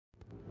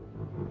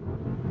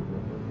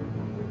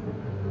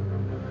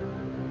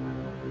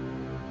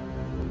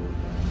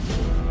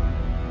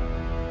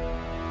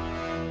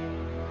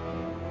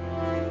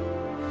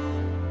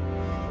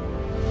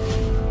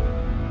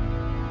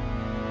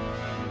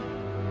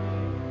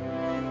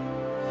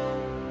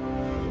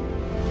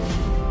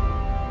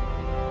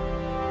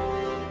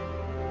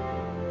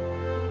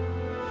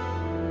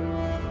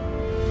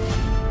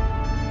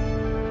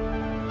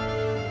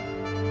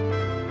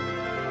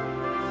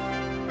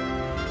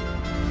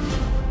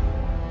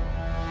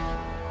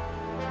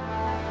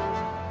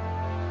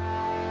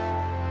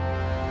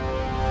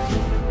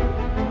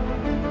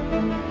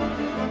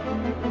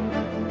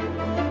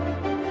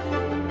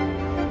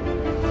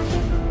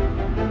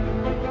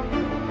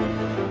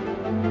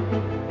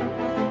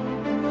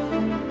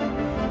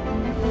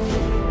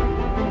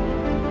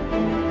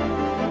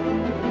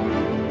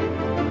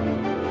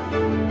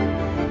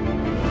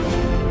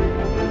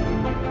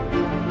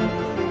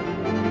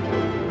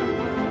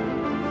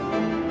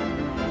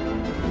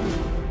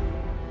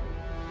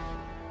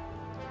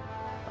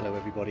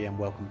everybody, and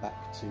welcome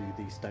back to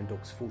the Stone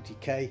Dogs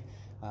 40k.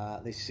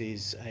 This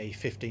is a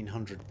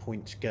 1500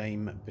 point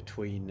game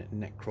between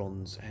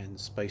Necrons and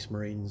Space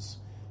Marines,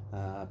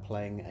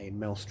 playing a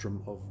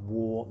Maelstrom of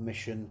War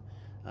mission,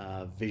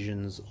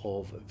 Visions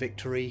of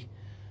Victory.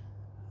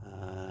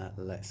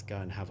 Let's go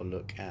and have a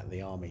look at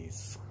the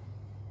armies.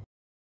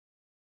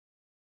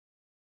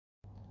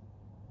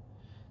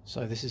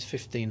 So this is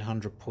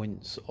 1500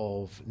 points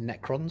of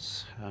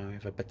Necrons. We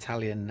have a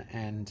battalion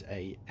and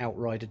a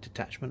outrider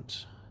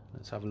detachment.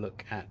 Let's have a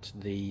look at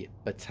the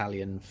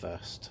battalion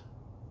first.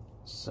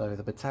 So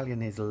the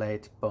battalion is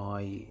led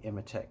by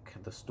Imhotep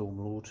the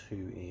Stormlord,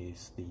 who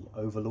is the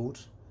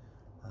Overlord.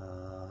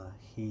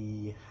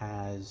 He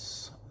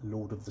has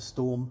Lord of the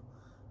Storm,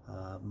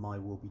 My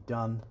Will Be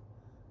Done.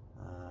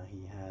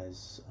 He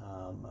has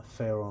a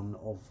Pharaon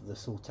of the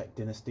Sortek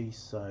dynasty,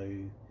 so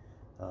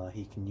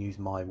he can use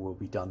My Will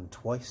Be Done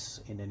twice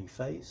in any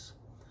phase.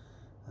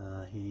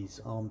 He's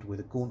armed with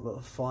a Gauntlet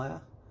of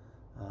Fire.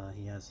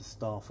 He has the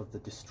Staff of the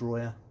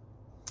Destroyer,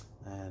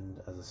 and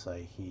as I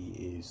say, he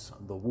is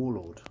the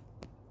Warlord.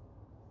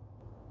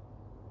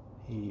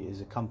 He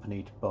is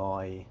accompanied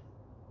by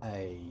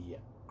a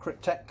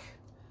Cryptek.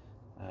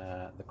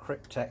 The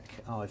Cryptek,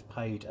 I've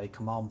paid a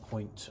command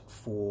point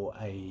for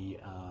a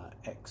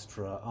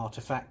extra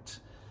artifact,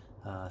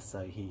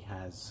 so he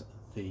has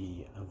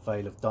the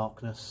Veil of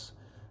Darkness.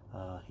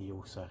 He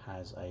also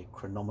has a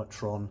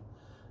Chronometron,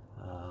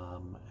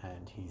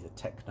 and he's a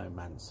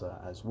Technomancer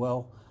as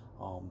well,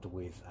 armed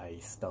with a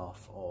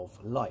Staff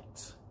of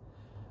Light.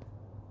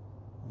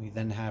 We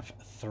then have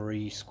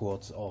 3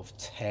 squads of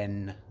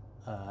 10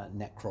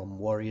 Necron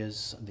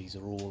warriors. These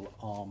are all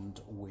armed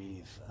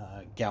with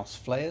Gauss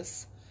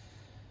Flayers,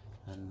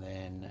 and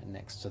then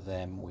next to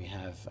them we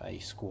have a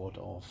squad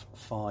of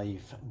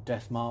 5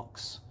 Death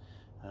Marks.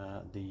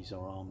 These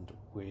are armed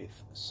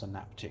with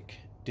Synaptic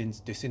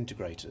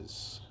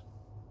Disintegrators.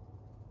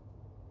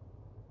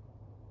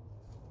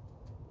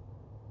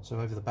 So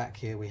over the back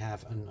here we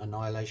have an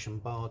Annihilation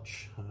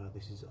Barge.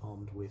 This is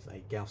armed with a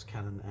Gauss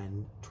Cannon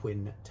and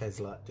twin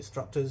Tesla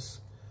Destructors.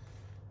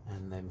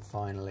 And then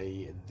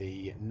finally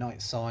the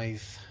Night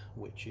Scythe,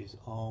 which is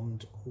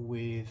armed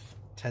with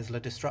Tesla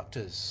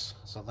Destructors.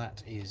 So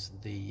that is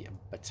the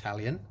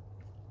battalion.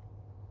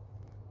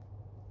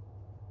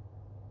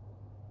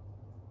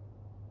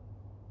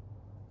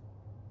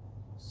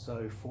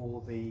 So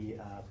for the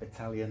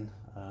battalion,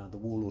 the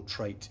Warlord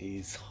trait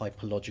is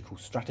Hyperlogical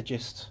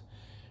Strategist,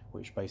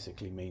 which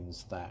basically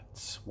means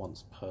that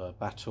once per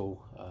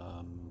battle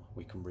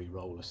we can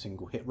re-roll a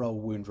single hit roll,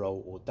 wound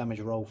roll or damage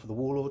roll for the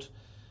Warlord.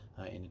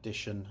 In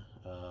addition,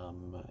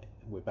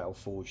 we're battle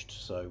forged,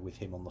 so with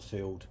him on the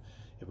field,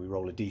 if we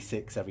roll a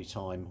d6 every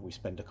time we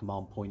spend a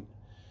command point,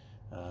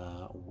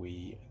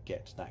 we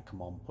get that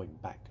command point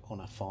back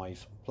on a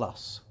 5+.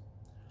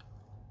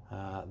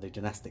 The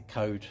dynastic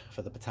code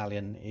for the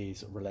battalion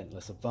is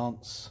Relentless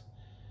Advance.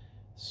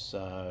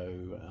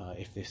 So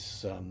if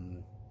this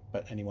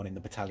but anyone in the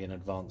battalion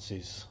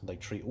advances, they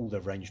treat all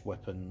their ranged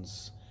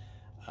weapons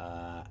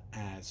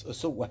as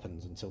assault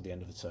weapons until the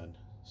end of the turn.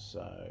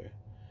 So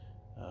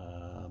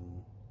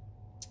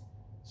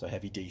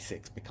heavy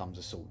d6 becomes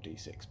assault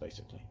d6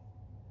 basically.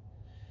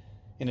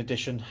 In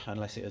addition,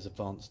 unless it has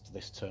advanced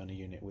this turn, a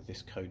unit with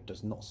this code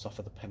does not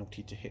suffer the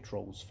penalty to hit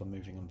rolls for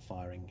moving and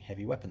firing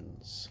heavy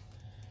weapons.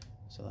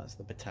 So that's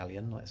the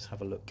battalion. Let's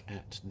have a look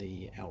at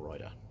the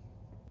outrider.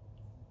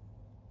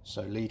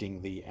 So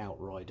leading the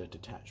outrider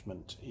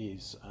detachment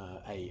is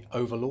a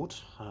Overlord.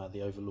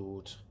 The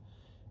Overlord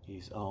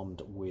is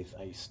armed with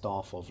a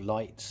Staff of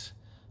Light.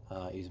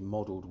 Is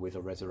modelled with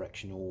a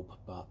Resurrection Orb,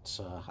 but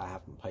I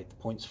haven't paid the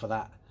points for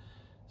that,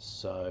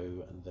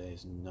 so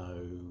there's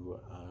no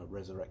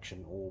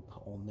Resurrection Orb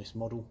on this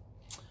model.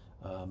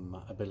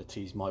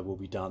 Abilities My Will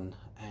Be Done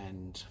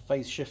and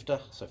Phase Shifter.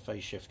 So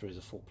Phase Shifter is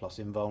a 4+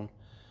 invuln.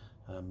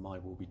 My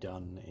Will Be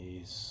Done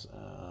is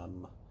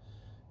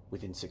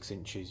within 6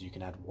 inches you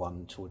can add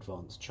 1 to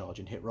advanced charge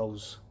and hit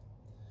rolls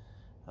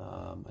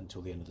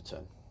until the end of the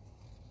turn.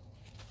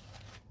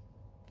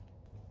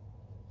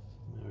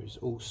 There is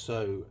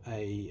also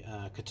a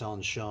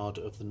Catan Shard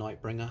of the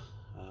Nightbringer.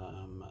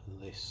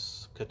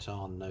 This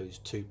Catan knows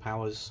 2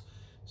 powers,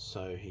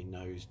 so he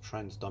knows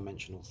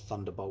Transdimensional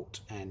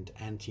Thunderbolt and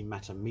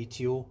Antimatter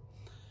Meteor.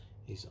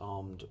 He's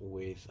armed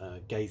with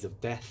Gaze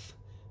of Death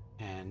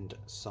and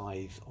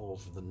Scythe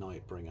of the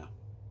Nightbringer.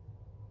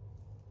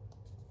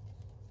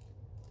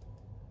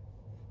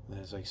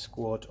 There's a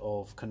squad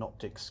of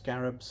Canoptic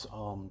Scarabs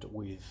armed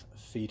with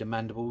Feeder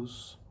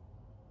Mandibles.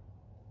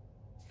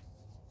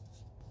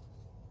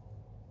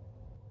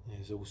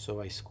 There's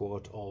also a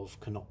squad of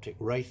Canoptic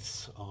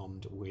Wraiths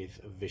armed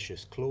with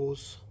Vicious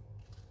Claws.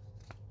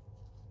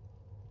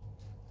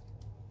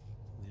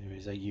 There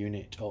is a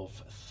unit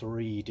of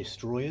 3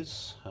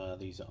 Destroyers.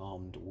 These are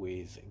armed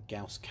with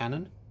Gauss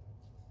Cannon.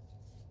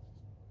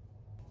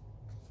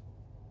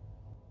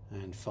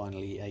 And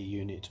finally a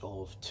unit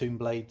of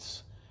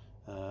Tombblades.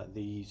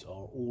 These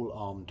are all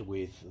armed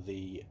with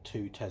the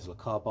 2 Tesla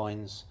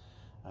carbines,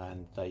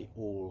 and they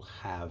all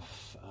have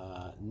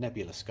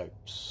nebula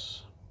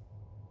scopes.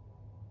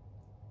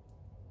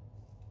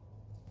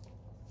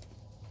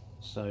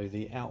 So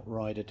the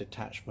Outrider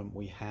detachment,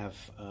 we have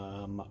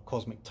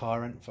Cosmic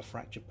Tyrant for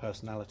fractured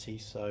personality,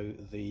 so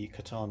the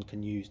Catan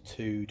can use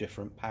 2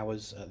 different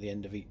powers at the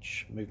end of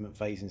each movement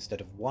phase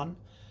instead of 1.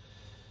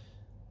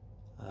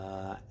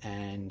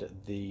 And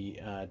the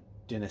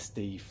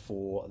dynasty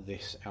for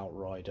this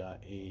Outrider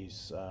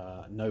is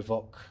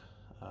Novok,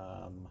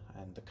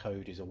 and the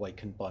code is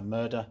Awakened by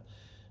Murder,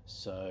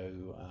 so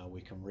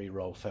we can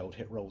re-roll failed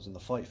hit rolls in the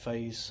fight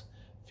phase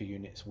for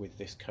units with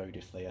this code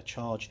if they are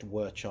charged,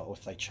 were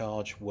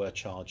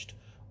charged,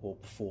 or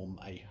perform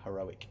a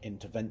heroic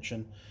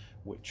intervention,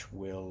 which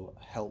will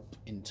help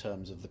in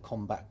terms of the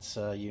combat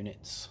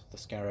units, the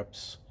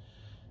Scarabs,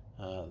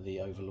 the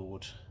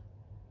Overlord,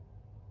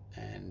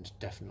 and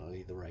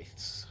definitely the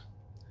Wraiths.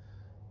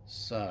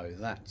 So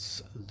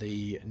that's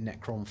the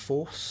Necron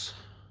force.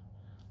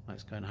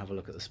 Let's go and have a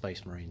look at the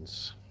Space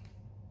Marines.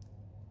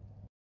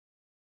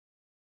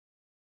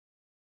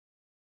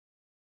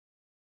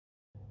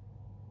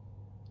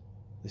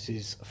 This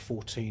is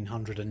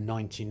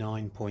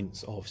 1499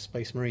 points of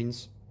Space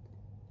Marines.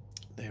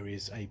 There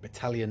is a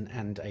battalion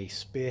and a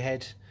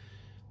spearhead.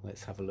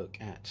 Let's have a look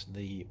at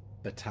the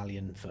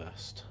battalion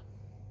first.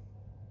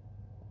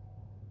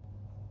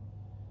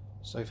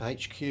 So for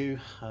HQ,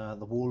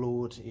 the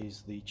Warlord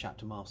is the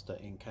Chapter Master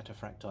in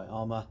Cataphracti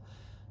armour.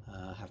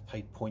 Have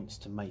paid points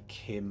to make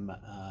him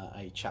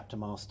a Chapter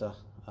Master,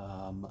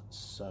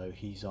 so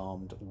he's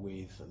armed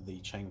with the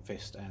Chain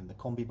Fist and the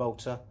Combi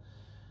Bolter.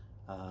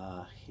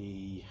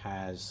 He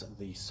has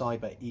the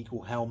Cyber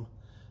Eagle Helm,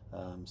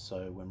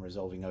 so when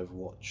resolving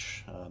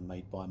Overwatch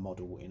made by a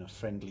model in a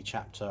friendly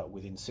chapter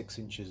within 6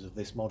 inches of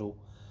this model,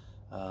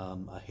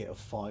 a hit of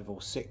 5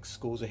 or 6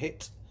 scores a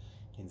hit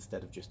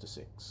instead of just a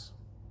 6.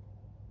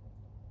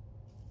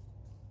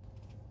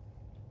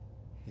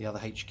 The other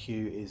HQ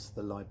is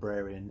the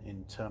Librarian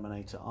in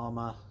Terminator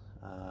armour.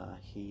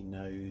 He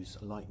knows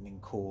Lightning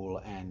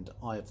Call and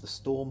Eye of the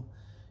Storm.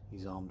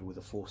 He's armed with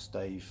a Force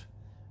Stave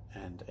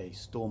and a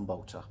Storm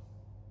Bolter.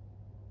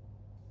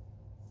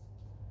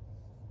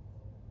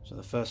 So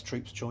the first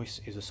troops choice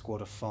is a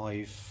squad of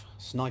 5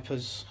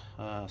 snipers,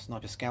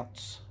 sniper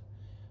scouts,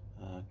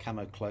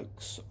 camo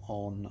cloaks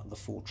on the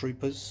 4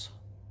 troopers.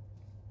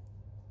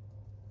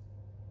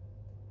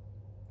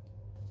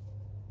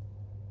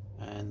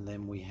 And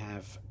then we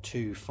have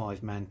 2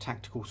 5-man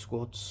tactical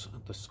squads.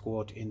 The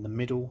squad in the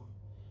middle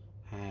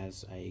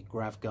has a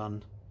grav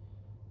gun,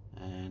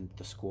 and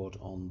the squad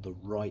on the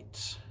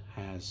right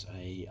has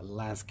a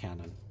las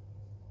cannon.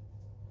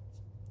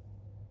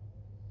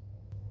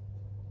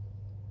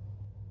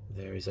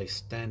 There is a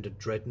standard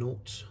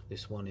dreadnought.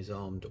 This one is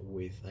armed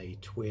with a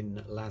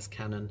twin las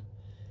cannon,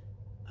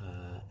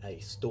 a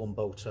storm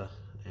bolter,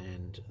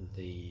 and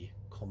the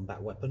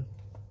combat weapon.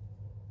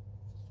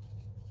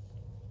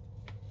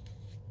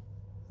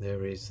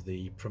 There is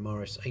the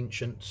Primaris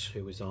Ancient,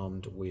 who is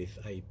armed with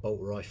a bolt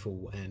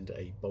rifle and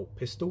a bolt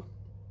pistol.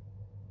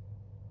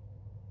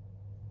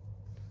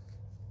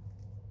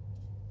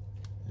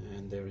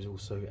 And there is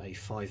also a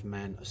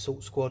 5-man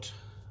assault squad.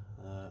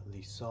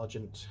 The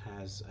Sergeant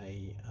has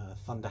a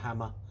thunder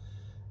hammer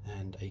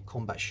and a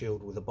combat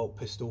shield with a bolt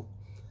pistol.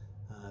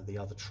 The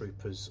other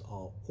troopers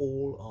are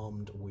all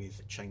armed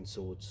with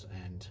chainswords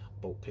and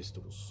bolt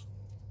pistols.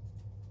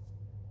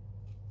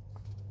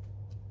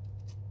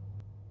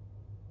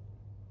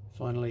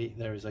 Finally,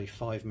 there is a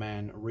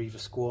 5-man Reaver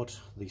squad.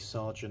 The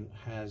Sergeant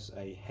has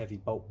a heavy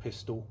bolt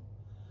pistol,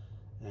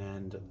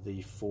 and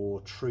the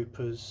 4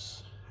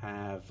 troopers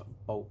have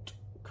bolt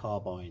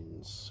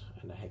carbines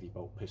and a heavy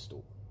bolt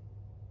pistol.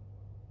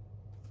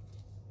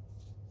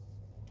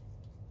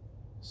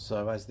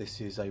 So as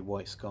this is a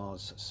White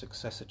Scars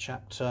successor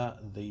chapter,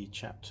 the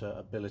chapter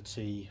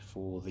ability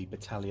for the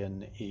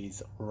battalion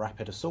is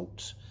Rapid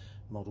Assault.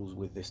 Models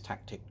with this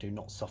tactic do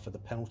not suffer the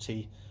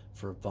penalty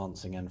for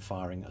advancing and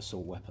firing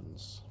assault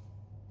weapons.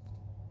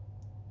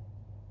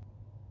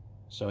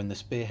 So in the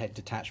Spearhead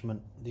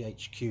detachment, the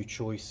HQ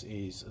choice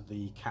is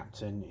the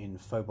Captain in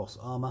Phobos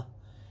armour.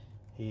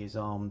 He is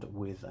armed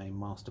with a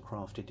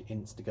mastercrafted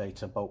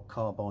Instigator bolt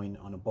carbine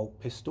and a bolt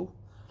pistol.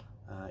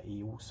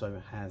 He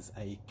also has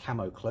a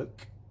camo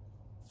cloak.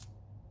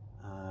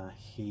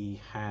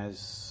 He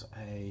has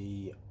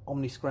a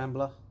Omni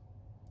Scrambler.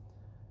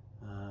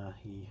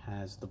 He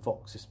has the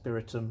Vox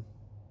Spiritum.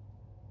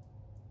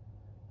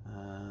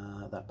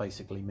 That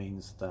basically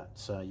means that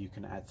you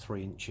can add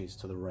 3 inches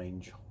to the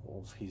range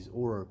of his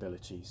aura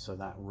abilities, so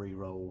that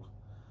reroll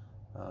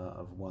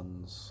of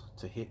 1s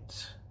to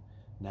hit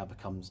now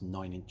becomes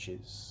 9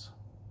 inches.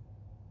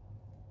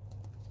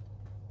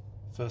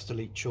 First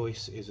elite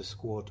choice is a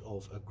squad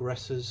of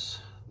aggressors.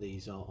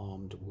 These are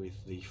armed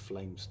with the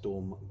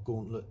Flamestorm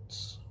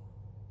gauntlets.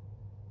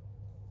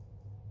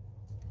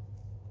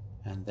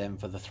 And then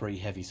for the 3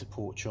 heavy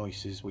support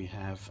choices, we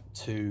have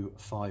 2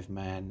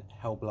 5-man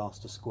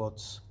Hellblaster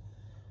squads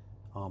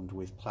armed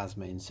with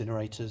plasma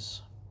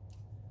incinerators,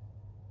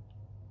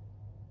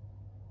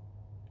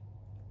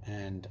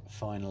 And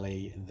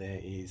finally there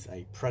is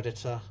a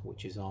Predator,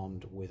 which is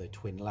armed with a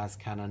twin las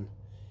cannon,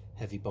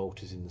 heavy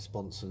bolters in the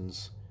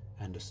sponsons,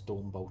 and a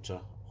storm bolter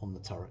on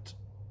the turret.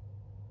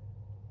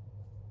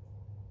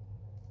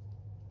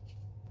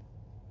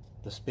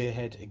 The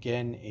Spearhead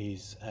again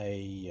is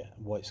a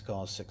White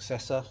Scar's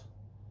successor,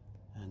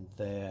 and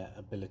their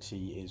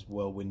ability is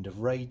Whirlwind of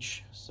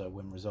Rage, so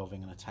when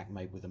resolving an attack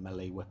made with a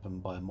melee weapon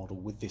by a model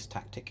with this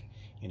tactic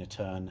in a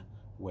turn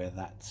where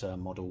that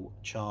model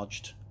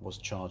was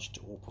charged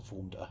or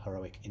performed a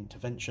heroic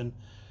intervention,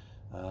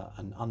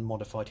 an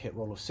unmodified hit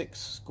roll of 6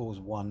 scores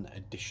 1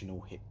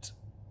 additional hit.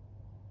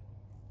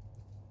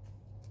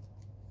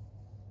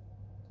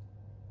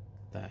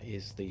 That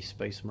is the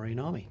Space Marine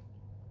Army.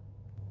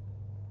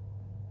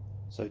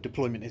 So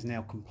deployment is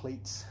now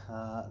complete.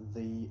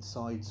 The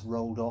sides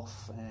rolled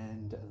off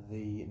and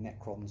the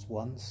Necrons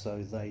won,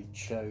 so they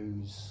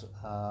chose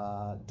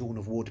Dawn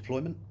of War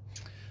deployment.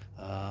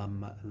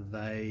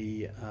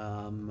 They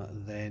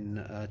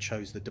then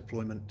chose the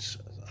deployment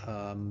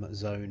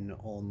zone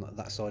on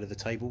that side of the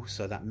table,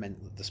 so that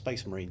meant that the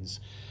Space Marines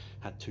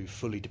had to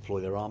fully deploy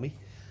their army.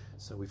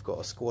 So we've got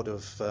a squad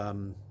of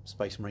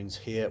Space Marines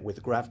here with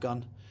the grav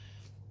gun,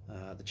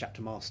 the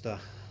Chapter Master,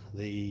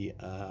 the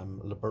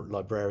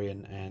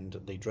Librarian and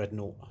the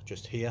Dreadnought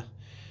just here,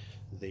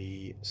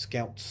 the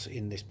Scouts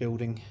in this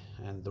building,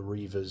 and the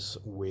Reavers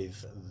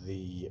with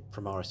the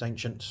Primaris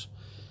Ancient.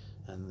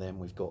 And then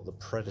we've got the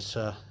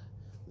Predator,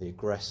 the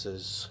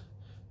Aggressors,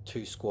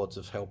 2 squads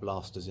of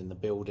Hellblasters in the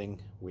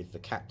building with the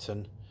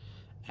Captain,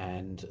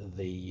 and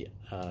the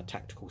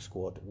Tactical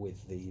Squad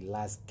with the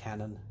las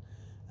cannon.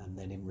 And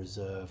then in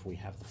reserve we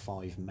have the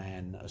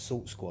 5-man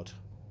Assault Squad.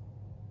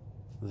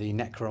 The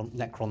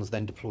Necrons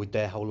then deployed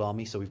their whole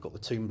army, so we've got the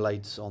Tomb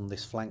Blades on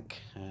this flank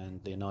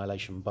and the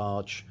Annihilation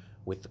Barge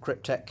with the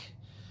Cryptek,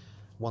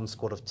 1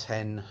 squad of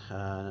 10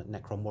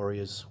 Necron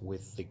Warriors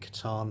with the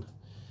Catan,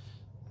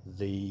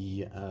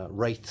 the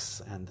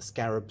Wraiths and the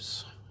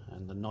Scarabs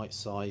and the Night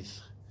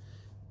Scythe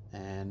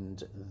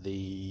and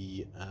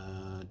the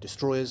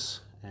Destroyers,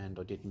 and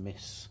I did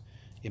miss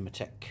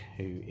Imatek,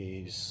 who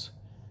is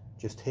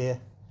just here,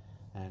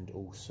 and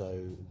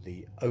also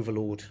the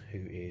Overlord,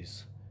 who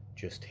is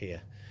just here.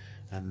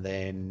 And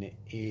then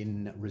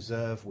in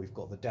reserve we've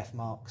got the Death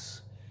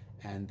Marks,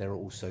 and there are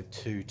also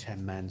 2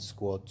 10-man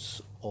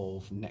squads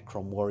of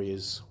Necron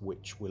Warriors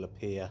which will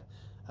appear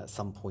at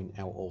some point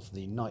out of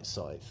the Night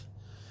Scythe.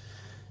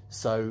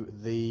 So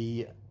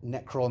the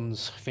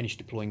Necrons finished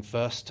deploying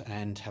first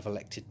and have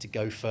elected to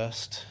go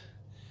first.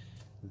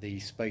 The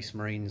Space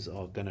Marines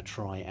are going to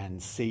try and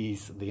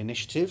seize the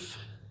initiative.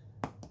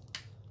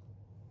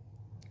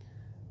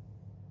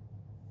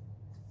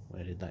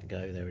 Where did that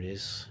go? There it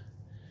is.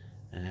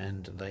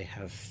 And they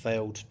have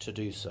failed to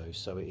do so.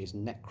 So it is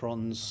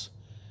Necrons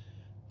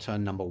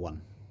turn number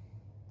 1.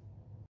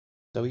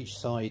 So each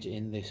side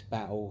in this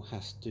battle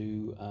has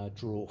to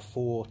draw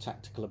 4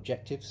 tactical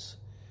objectives.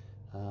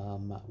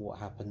 What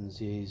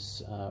happens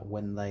is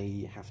when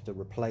they have to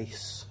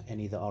replace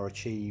any that are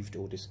achieved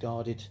or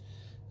discarded,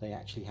 they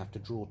actually have to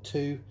draw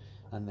 2,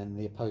 and then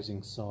the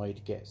opposing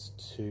side gets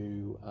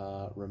to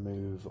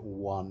remove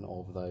 1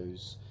 of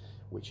those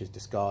which is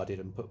discarded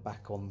and put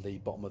back on the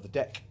bottom of the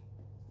deck.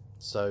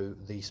 So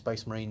the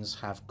Space Marines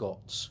have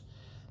got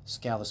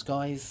Scour the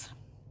Skies,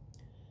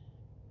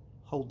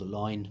 Hold the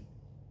Line,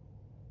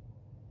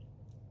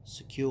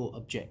 Secure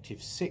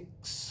Objective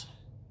 6,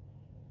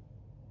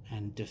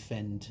 and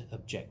Defend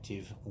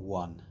Objective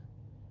 1.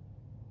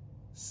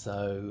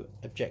 So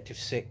Objective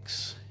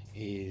 6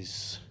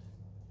 is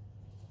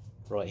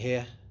right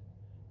here,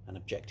 and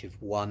Objective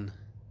 1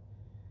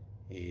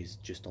 is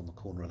just on the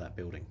corner of that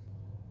building.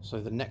 So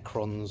the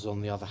Necrons,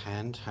 on the other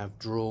hand, have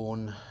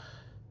drawn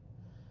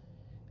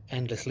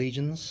Endless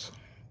Legions.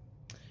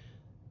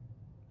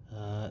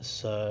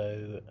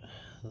 So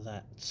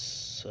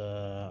that's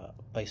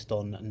based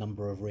on a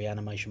number of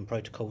reanimation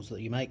protocols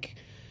that you make.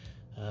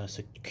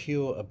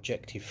 Secure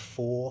Objective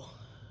 4,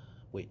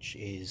 which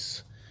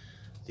is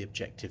the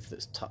objective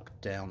that's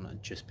tucked down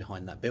just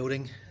behind that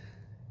building.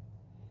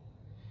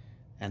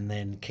 And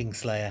then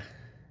Kingslayer,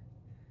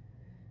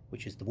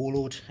 which is the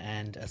Warlord,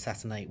 and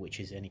Assassinate, which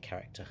is any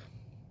character.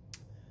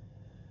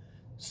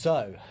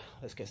 So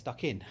let's get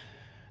stuck in.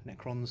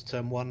 Necrons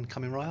turn 1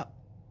 coming right up.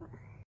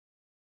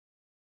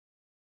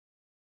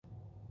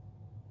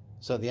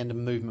 So at the end of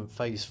movement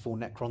phase for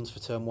Necrons for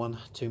turn 1,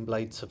 Tomb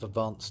Blades have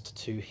advanced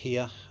to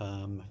here.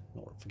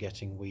 Not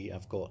forgetting we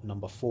have got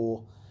number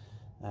 4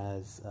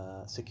 as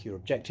secure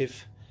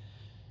objective.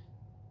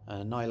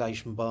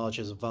 Annihilation Barge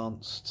has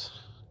advanced.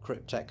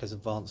 Cryptek has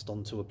advanced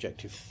onto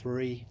objective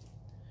 3.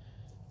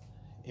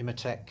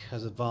 Imatek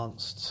has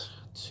advanced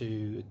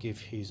to give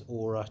his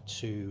aura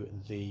to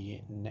the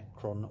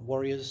Necron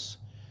Warriors.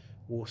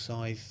 War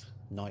Scythe,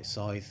 Night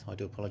Scythe, I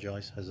do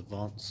apologise, has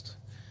advanced.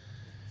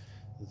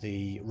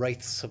 The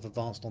Wraiths have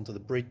advanced onto the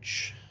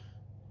bridge.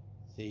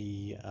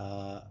 The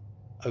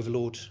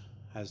Overlord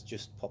has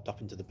just popped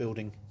up into the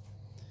building.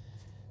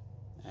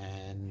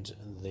 and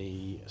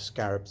the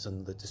Scarabs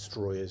and the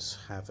Destroyers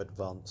have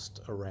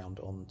advanced around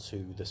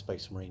onto the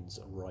Space Marines'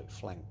 right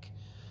flank.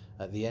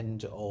 At the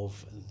end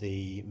of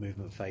the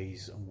movement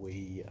phase,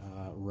 we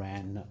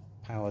ran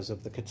Powers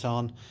of the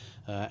Catan.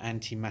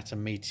 Antimatter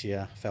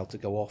Meteor failed to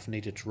go off,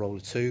 needed to roll a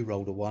 2,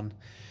 rolled a 1,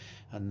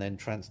 and then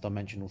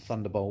Transdimensional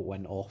Thunderbolt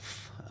went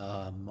off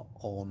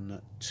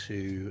on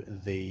to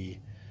the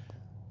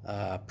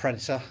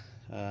Predator,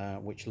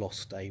 which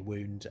lost a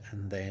wound,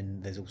 and then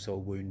there's also a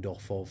wound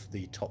off of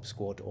the top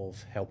squad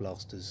of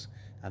Hellblasters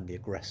and the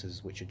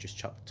Aggressors, which are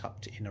just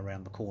tucked in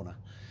around the corner.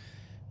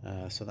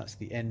 So that's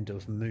the end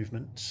of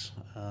movement.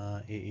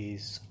 It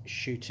is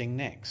shooting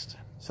next.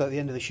 So at the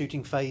end of the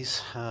shooting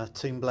phase,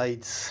 Tomb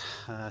Blades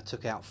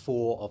took out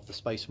 4 of the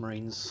Space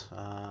Marines,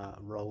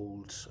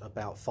 rolled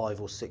about 5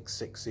 or 6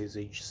 sixes.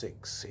 Each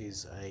 6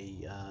 is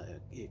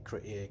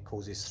it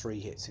causes 3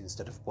 hits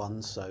instead of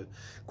 1, so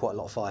quite a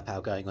lot of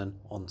firepower going on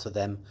onto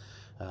them.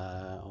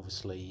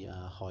 Obviously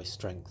high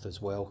strength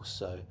as well,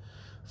 so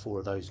 4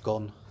 of those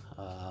gone.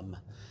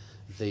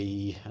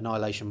 The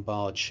Annihilation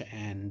Barge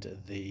and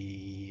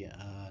the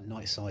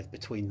Night Scythe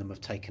between them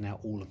have taken out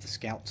all of the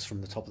scouts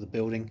from the top of the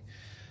building.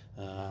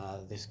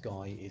 This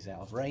guy is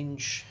out of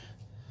range.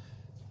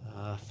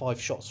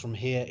 5 shots from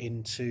here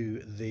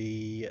into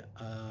the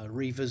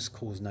Reavers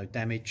cause no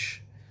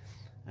damage,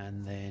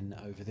 and then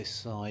over this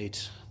side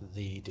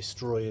the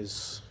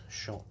Destroyers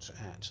shot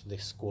at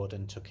this squad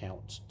and took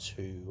out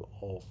 2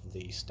 of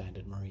the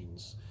Standard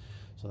Marines.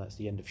 So that's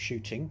the end of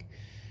shooting.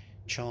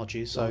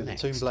 Charges. So the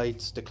Tomb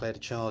Blades declared a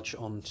charge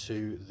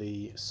onto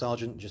the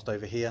Sergeant just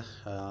over here.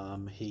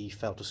 He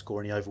failed to score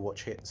any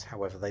Overwatch hits,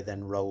 however they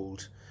then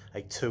rolled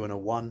a 2 and a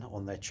 1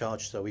 on their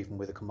charge, so even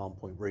with a command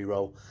point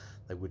reroll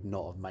they would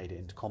not have made it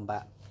into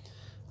combat.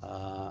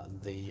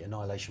 The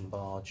Annihilation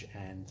Barge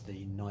and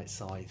the Night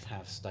Scythe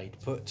have stayed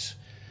put,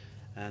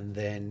 and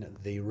then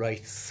the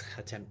Wraiths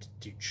attempted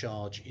to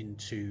charge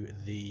into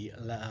the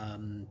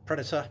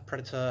Predator.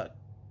 Predator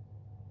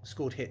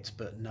scored hits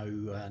but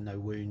no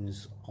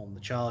wounds on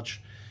the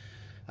charge,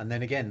 and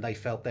then again they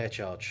failed their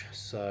charge.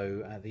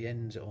 So at the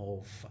end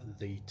of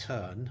the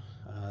turn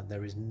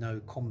there is no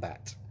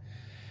combat.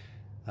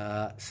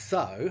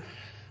 So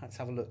let's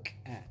have a look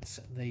at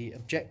the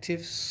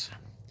objectives.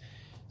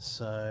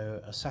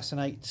 So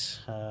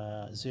Assassinate,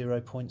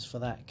 0 points for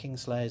that.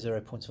 Kingslayer,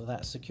 0 points for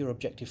that. Secure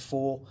Objective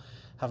 4,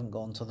 haven't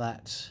gone to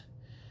that.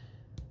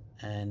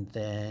 And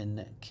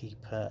then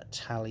keep a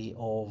tally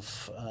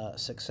of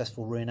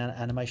successful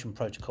reanimation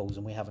protocols,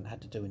 and we haven't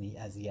had to do any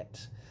as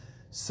yet.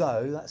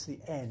 So that's the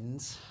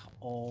end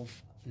of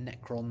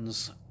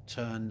Necrons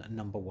turn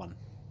number 1.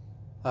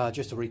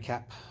 Just to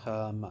recap,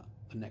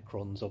 the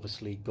Necrons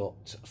obviously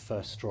got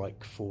first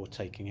strike for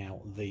taking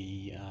out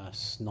the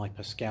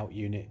sniper scout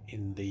unit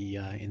in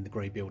the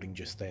grey building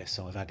just there,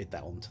 so I've added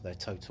that onto their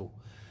total.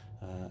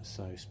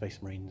 So Space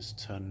Marines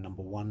turn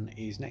number 1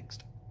 is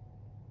next.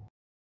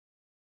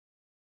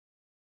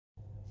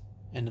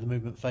 End of the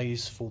movement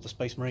phase for the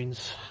Space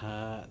Marines.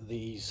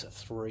 These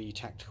 3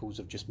 tacticals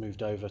have just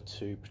moved over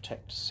to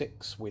protect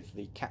 6 with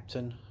the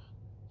captain.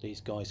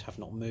 These guys have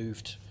not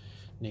moved,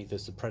 neither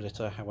has the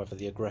Predator. However,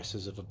 the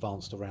Aggressors have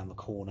advanced around the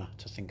corner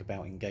to think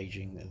about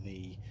engaging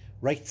the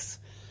Wraiths.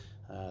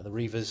 The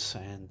Reavers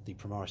and the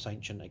Primaris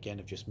Ancient again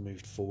have just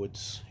moved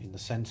forwards in the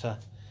centre.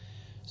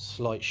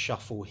 Slight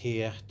shuffle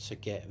here to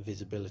get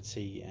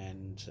visibility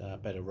and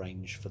better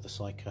range for the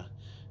Psyker.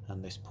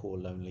 And this poor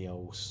lonely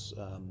old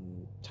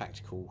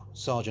tactical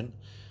sergeant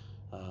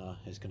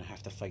is going to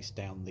have to face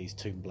down these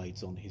Tomb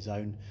Blades on his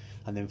own.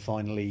 And then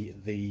finally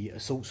the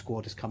assault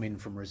squad has come in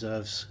from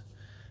reserves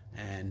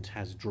and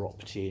has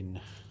dropped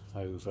in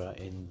over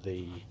in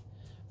the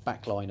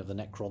back line of the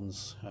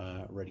Necrons,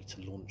 ready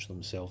to launch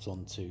themselves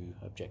onto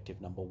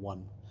objective number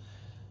 1.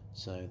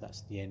 So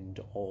that's the end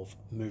of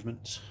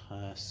movement.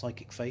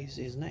 Psychic phase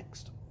is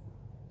next.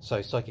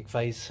 So psychic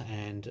phase,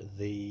 and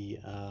the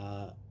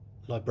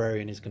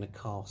Librarian is going to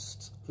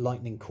cast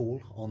Lightning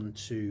Call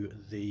onto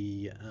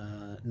the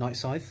Night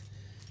Scythe.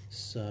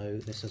 So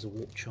this has a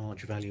warp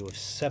charge value of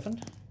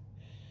 7,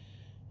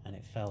 and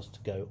it fails to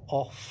go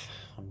off.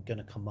 I'm going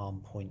to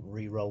command point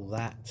reroll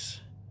that.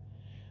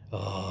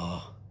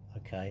 Oh,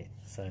 okay,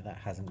 so that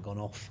hasn't gone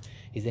off.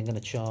 He's then going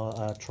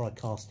to try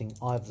casting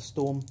Eye of the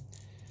Storm.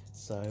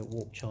 So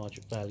warp charge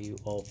value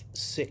of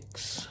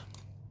 6.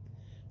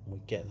 We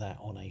get that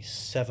on a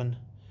 7.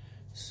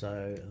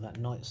 So that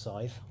Night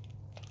Scythe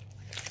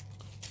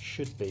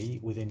should be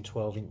within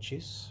 12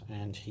 inches,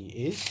 and he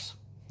is.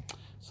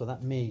 So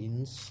that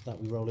means that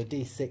we roll a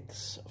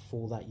d6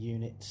 for that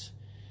unit,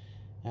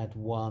 add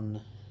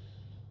 1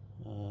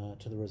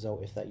 to the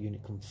result if that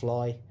unit can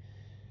fly.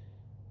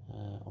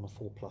 On a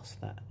 4+,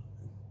 that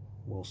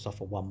will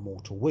suffer 1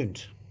 mortal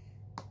wound.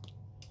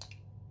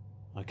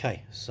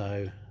 Okay,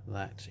 so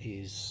that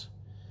is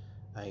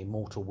a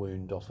mortal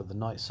wound off of the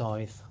Night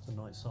Scythe. The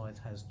Night Scythe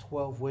has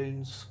 12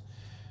 wounds,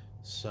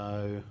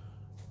 so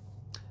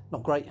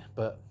not great,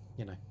 but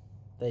you know,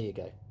 there you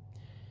go.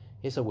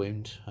 It's a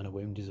wound, and a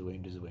wound is a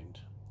wound is a wound.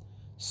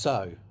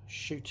 So,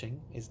 shooting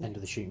is the end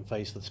of the shooting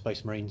phase for the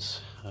Space Marines.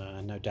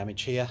 No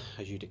damage here,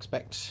 as you'd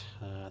expect.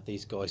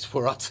 These guys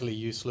were utterly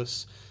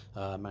useless.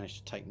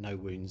 Managed to take no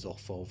wounds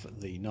off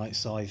of the Night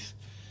Scythe.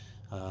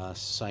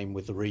 Same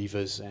with the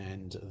Reavers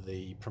and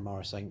the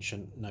Primaris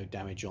Ancient. No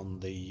damage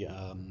on the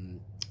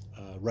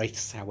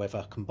Wraiths,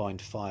 however.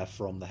 Combined fire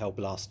from the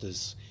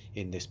Hellblasters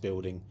in this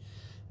building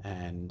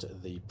and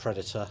the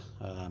Predator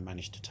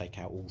managed to take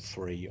out all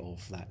three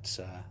of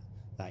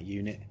that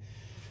unit.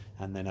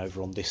 And then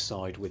over on this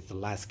side with the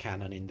las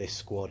cannon in this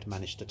squad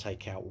managed to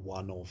take out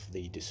one of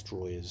the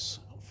destroyers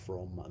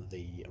from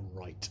the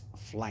right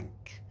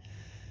flank.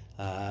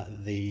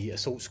 The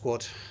assault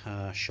squad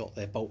shot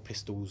their bolt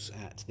pistols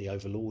at the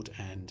Overlord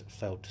and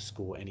failed to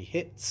score any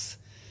hits.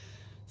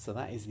 So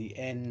that is the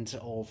end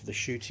of the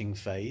shooting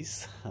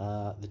phase.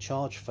 The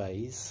charge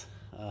phase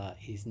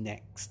is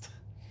next.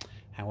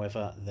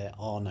 However, there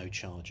are no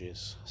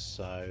charges,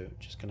 so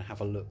just going to have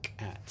a look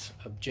at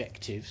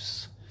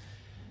objectives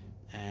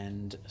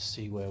and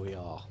see where we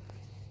are.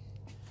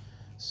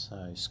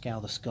 So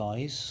scour the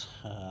skies,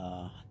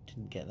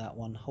 didn't get that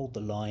one. Hold the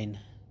line,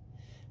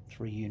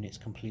 3 units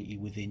completely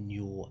within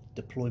your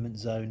deployment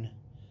zone,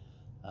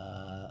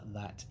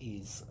 that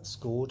is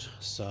scored.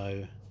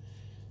 So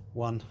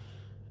 1,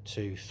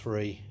 2,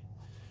 3,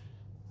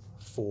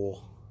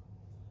 4,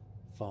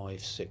 5,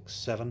 6,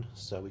 7,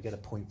 so we get a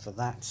point for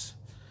that.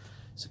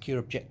 Secure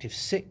objective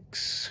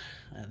 6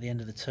 at the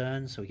end of the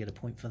turn, so we get a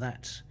point for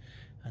that.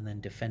 And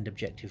then defend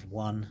objective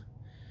 1.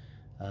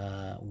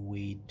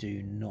 We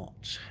do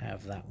not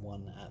have that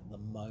one at the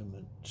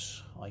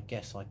moment. I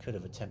guess I could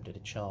have attempted a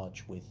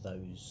charge with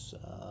those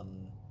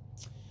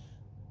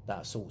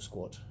that assault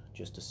squad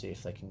just to see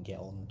if they can get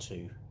on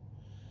to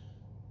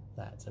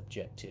that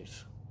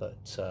objective,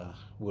 but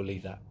we'll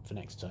leave that for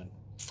next turn.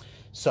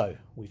 So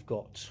we've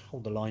got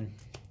hold the line,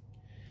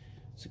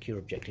 secure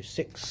objective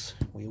 6.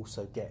 We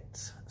also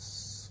get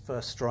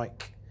first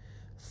strike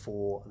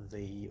for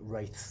the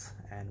Wraiths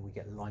and we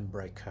get line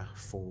breaker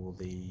for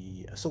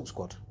the assault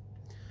squad.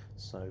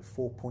 So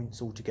 4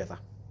 points altogether.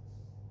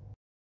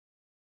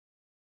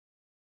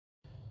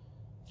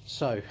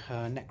 So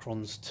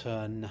Necrons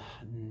turn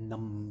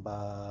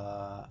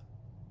number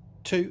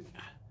 2,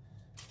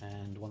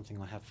 and one thing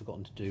I have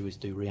forgotten to do is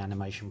do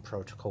reanimation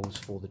protocols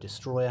for the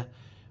destroyer,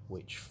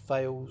 which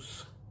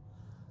fails.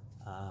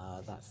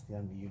 That's the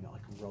only unit I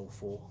can roll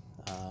for.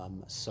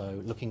 So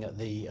looking at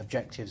the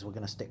objectives, we're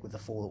going to stick with the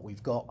 4 that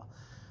we've got.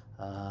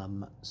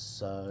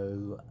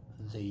 So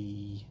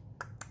the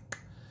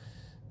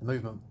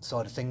movement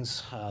side of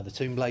things, the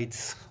Tomb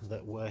Blades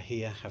that were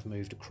here have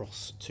moved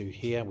across to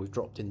here. We've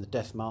dropped in the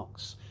death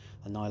marks.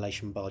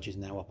 Annihilation Barge is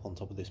now up on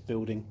top of this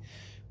building.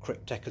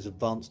 Cryptek has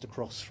advanced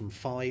across from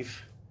 3.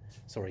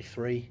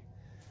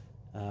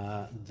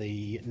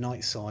 The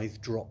Night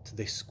Scythe dropped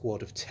this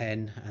squad of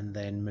 10 and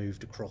then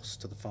moved across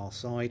to the far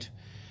side.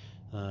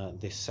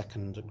 This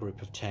second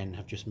group of 10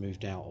 have just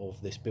moved out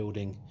of this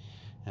building,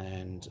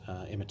 and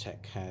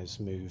Imatek has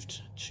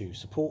moved to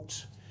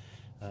support.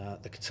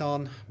 The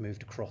Catan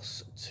moved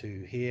across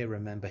to here.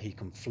 Remember, he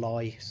can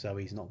fly, so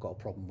he's not got a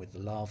problem with the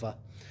lava.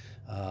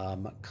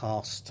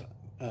 Cast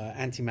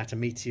Antimatter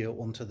Meteor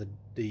onto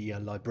the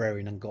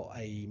Librarian and got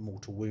a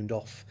mortal wound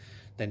off.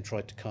 Then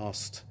tried to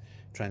cast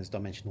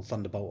Transdimensional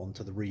Thunderbolt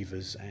onto the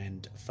Reavers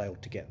and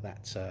failed to get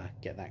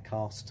that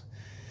cast.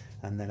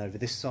 And then over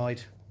this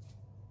side,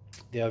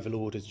 the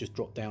Overlord has just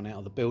dropped down out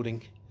of the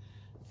building,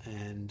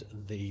 and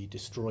the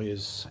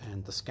destroyers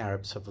and the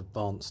scarabs have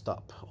advanced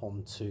up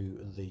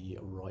onto the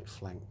right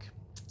flank.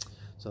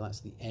 So that's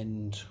the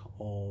end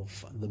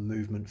of the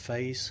movement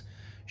phase.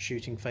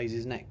 Shooting phase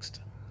is next.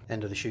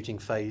 End of the shooting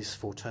phase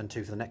for turn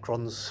 2 for the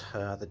Necrons.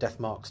 The death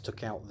marks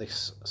took out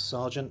this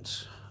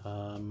sergeant.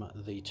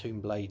 The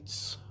Tomb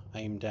Blades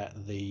aimed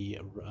at the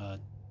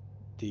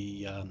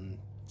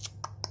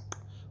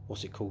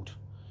what's it called?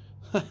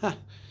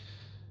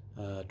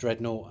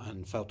 Dreadnought,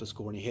 and failed to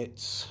score any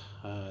hits.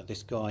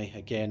 This guy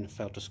again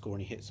failed to score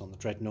any hits on the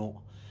Dreadnought.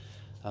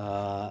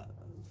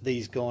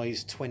 These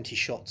guys, 20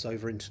 shots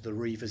over into the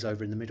Reavers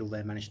over in the middle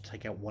there, managed to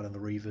take out one of the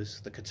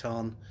Reavers. The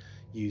Catan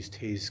used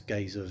his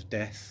Gaze of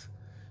Death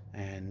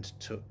and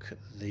took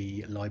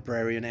the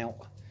Librarian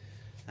out.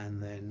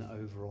 And then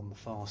over on the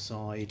far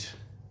side,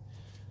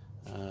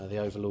 the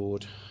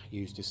Overlord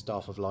used his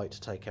Staff of Light to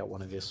take out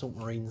one of the Assault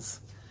Marines.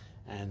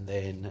 And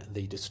then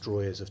the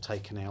destroyers have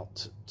taken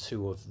out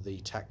 2 of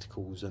the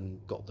tacticals and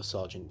got the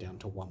sergeant down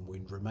to 1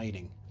 wound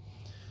remaining.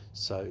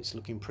 So it's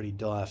looking pretty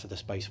dire for the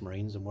Space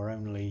Marines, and we're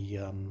only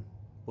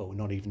well, we're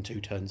not even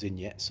 2 turns in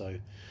yet, so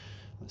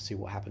let's see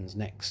what happens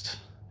next.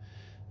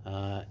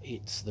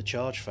 It's the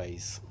charge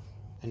phase.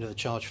 End of the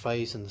charge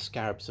phase, and the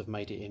scarabs have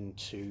made it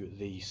into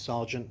the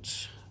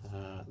sergeant.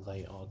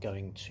 They are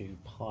going to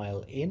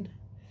pile in.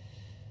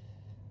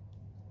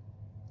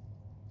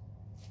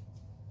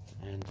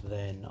 And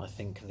then I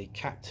think the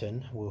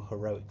captain will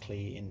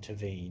heroically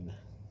intervene.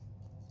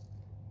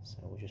 So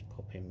we'll just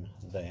pop him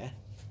there.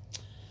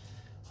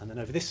 And then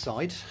over this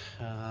side,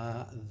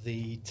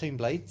 the Tomb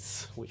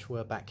Blades, which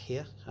were back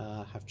here,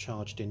 have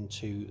charged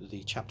into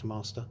the Chapter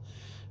Master,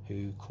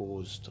 who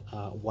caused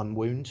 1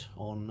 wound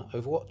on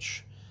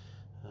Overwatch.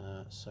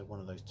 So one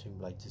of those Tomb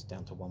Blades is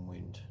down to 1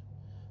 wound.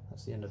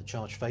 That's the end of the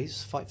charge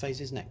phase. Fight phase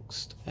is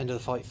next. End of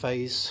the fight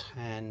phase,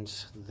 and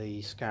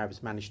the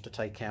Scarabs managed to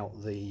take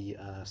out the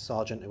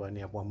Sergeant, who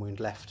only had 1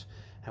 wound left.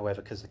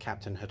 However, because the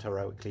Captain had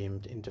heroically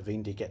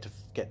intervened, he got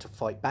to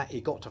fight back.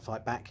 He got to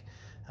fight back.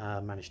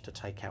 Managed to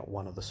take out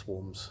 1 of the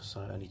swarms,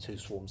 so only 2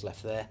 swarms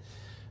left there.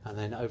 And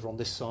then over on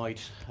this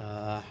side,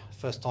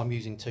 first time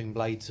using Tomb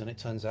Blades, and it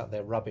turns out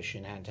they're rubbish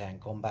in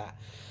hand-to-hand combat.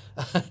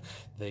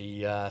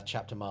 The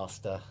Chapter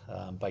Master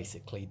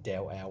basically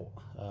dealt out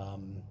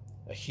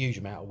a huge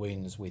amount of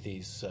wounds with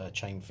his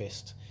Chain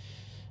Fist,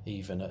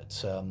 even at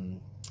the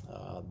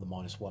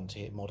 -1 to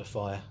hit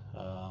modifier.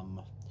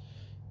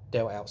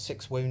 Dealt out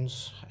 6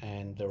 wounds,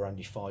 and there were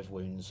only 5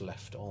 wounds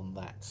left on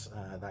that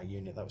that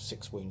unit. That was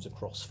 6 wounds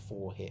across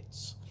 4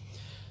 hits.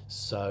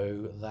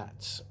 So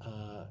that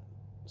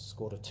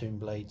squad of Tomb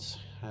Blades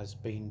has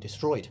been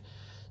destroyed.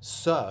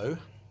 So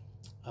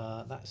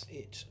that's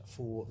it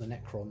for the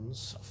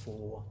Necrons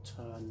for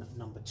turn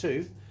number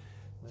 2.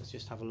 Let's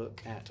just have a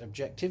look at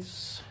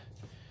objectives.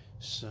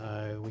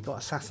 So we got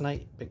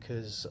Assassinate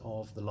because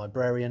of the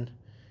Librarian.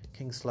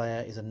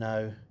 Kingslayer is a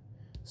no.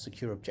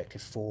 Secure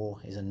Objective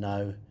 4 is a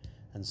no.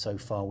 And so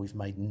far we've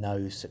made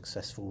no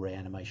successful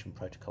reanimation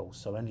protocols.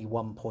 So only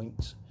 1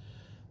 point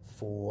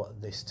for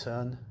this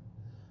turn.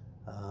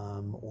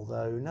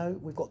 Although, no,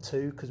 we've got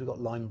 2 because we've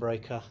got Line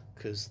Breaker,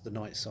 because the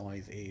Night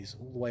Scythe is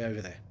all the way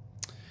over there.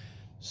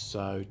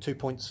 So 2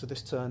 points for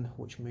this turn,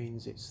 which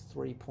means it's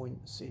 3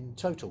 points in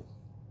total.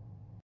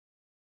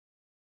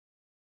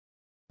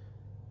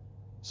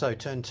 So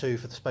turn 2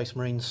 for the Space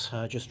Marines,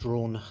 just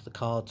drawn the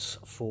cards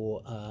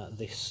for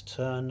this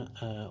turn.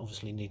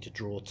 Obviously need to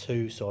draw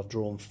 2, so I've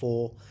drawn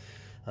 4.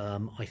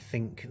 I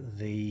think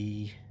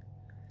the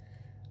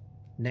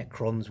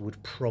Necrons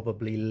would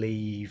probably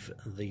leave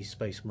the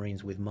Space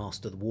Marines with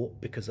Master the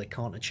Warp, because they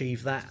can't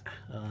achieve that,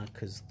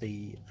 because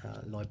the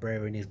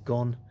Librarian is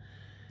gone.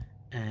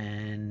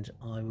 And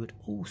I would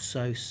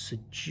also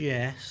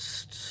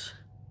suggest,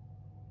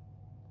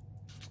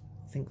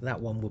 I think that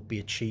one would be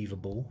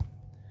achievable.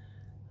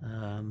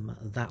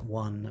 That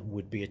one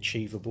would be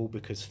achievable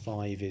because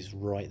 5 is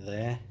right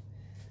there,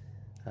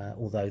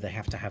 although they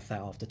have to have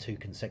that after 2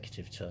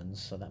 consecutive turns,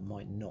 so that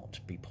might not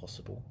be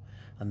possible.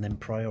 And then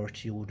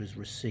Priority Orders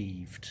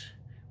Received,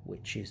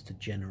 which is to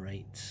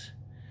generate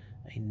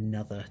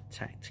another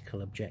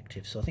tactical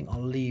objective. So I think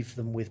I'll leave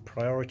them with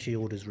Priority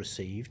Orders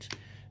Received,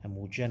 and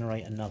we'll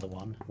generate another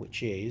one,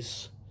 which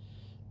is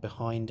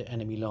Behind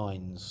Enemy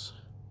Lines.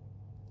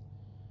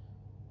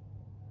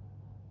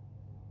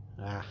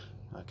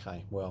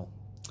 Okay, well,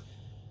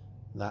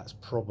 that's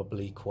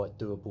probably quite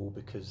doable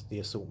because the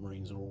Assault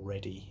Marines are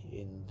already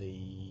in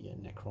the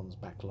Necrons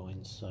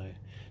backlines, so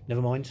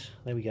never mind,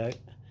 there we go.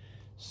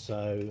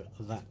 So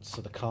that's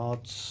the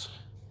cards.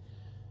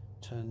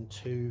 Turn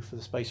 2 for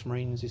the Space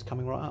Marines is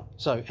coming right up.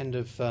 So end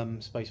of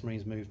Space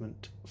Marines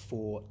movement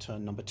for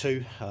turn number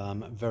 2.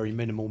 Very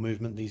minimal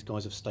movement. These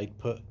guys have stayed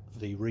put.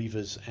 The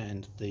Reavers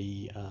and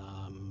the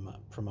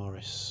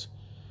Primaris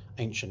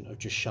Ancient have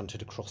just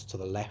shunted across to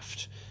the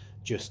left,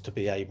 just to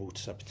be able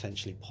to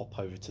potentially pop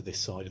over to this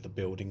side of the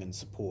building and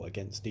support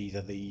against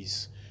either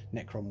these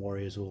Necron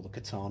warriors or the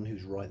Catan,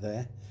 who's right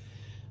there.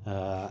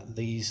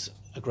 These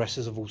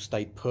aggressors have all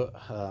stayed put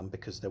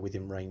because they're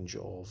within range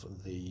of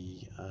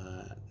the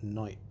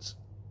Night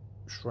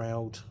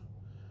Shroud,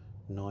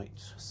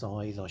 Night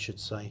Scythe I should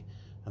say,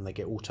 and they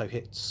get auto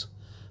hits.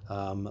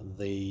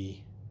 The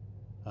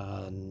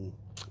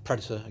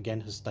Predator again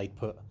has stayed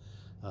put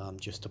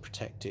just to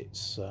protect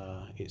its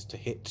to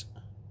hit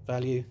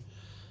value,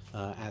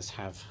 as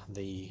have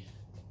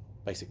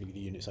basically the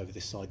units over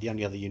this side. The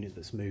only other unit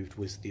that's moved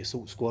was the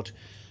Assault Squad,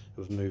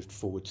 who have moved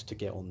forwards to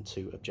get on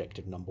to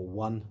objective number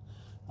 1.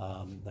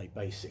 They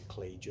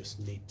basically just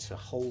need to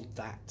hold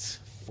that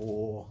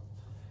for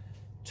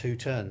 2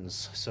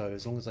 turns, so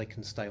as long as they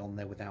can stay on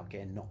there without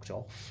getting knocked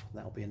off,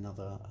 that'll be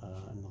another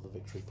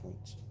victory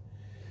point.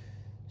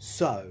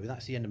 So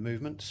that's the end of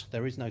movement.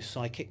 There is no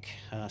psychic,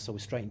 so we're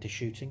straight into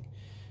shooting,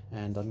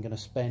 and I'm going to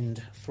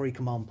spend 3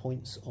 command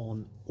points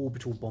on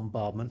orbital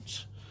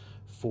bombardment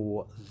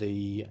for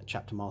the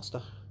Chapter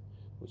Master,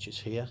 which is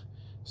here.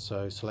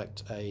 So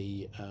select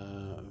a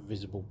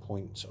visible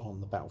point on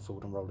the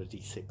battlefield and roll a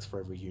d6 for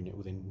every unit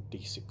within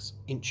d6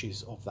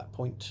 inches of that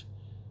point.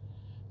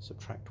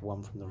 Subtract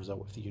 1 from the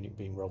result of the unit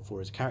being rolled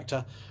for as a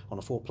character. On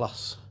a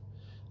 4+,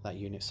 that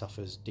unit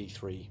suffers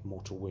d3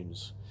 mortal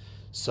wounds.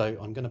 So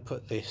I'm going to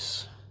put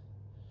this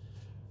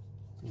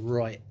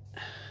right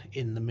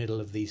in the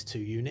middle of these 2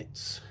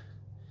 units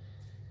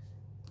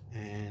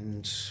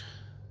and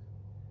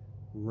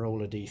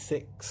roll a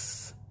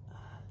d6.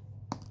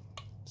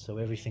 So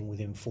everything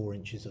within 4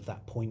 inches of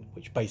that point,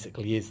 which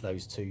basically is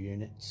those 2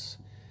 units.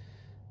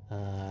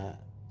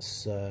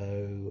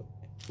 So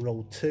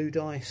roll 2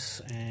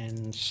 dice,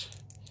 and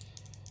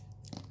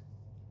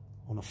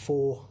on a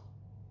 4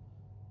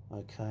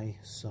 Okay,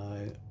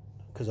 so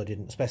because I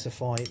didn't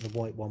specify, the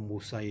white one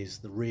will say is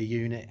the rear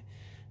unit,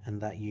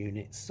 and that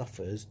unit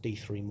suffers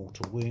D3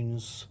 mortal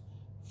wounds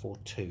for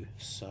 2.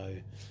 So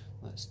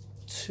that's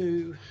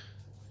 2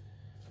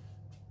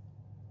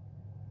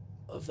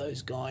 of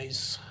those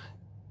guys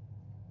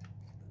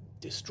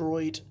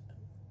destroyed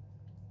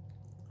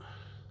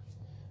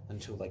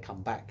until they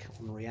come back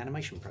on the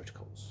reanimation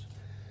protocols.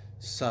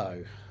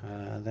 So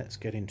let's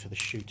get into the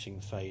shooting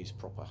phase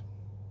proper.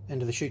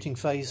 End of the shooting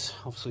phase.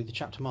 Obviously the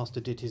chapter master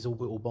did his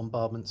orbital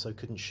bombardment, so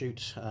couldn't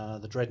shoot.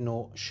 The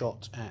dreadnought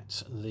shot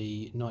at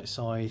the Night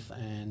Scythe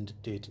and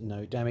did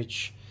no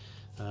damage.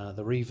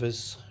 The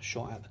Reavers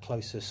shot at the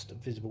closest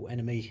visible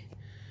enemy,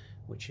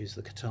 which is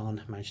the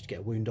Catan, managed to get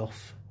a wound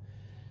off.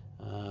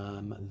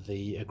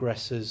 The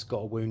aggressors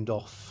got a wound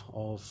off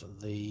of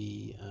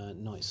the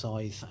Night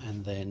Scythe,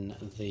 and then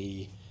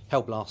the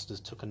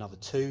Hellblasters took another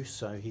 2,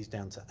 so he's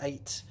down to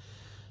 8.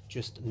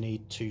 Just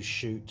need to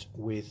shoot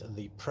with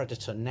the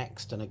Predator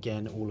next, and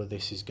again all of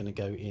this is going to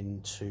go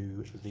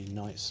into the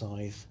Night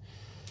Scythe.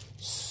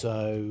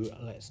 So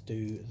let's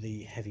do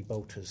the heavy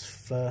bolters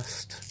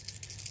first,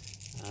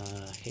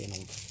 hitting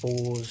on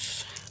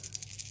 4s.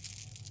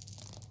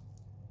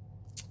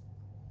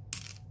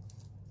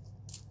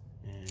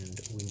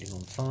 And wounding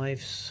on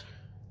 5s,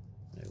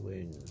 no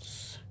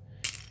wounds.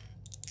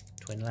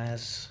 Twin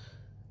las.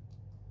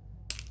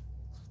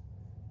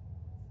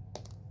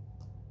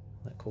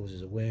 That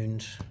causes a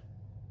wound.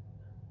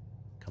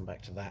 Come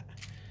back to that.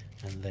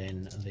 And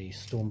then the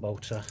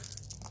Stormbolter.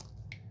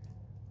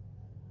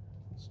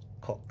 It's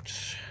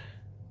cocked.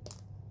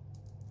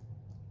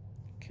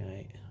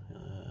 Okay,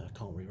 I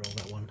can't re-roll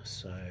that one,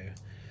 so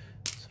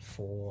it's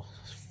 4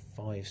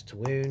 5s to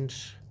wound.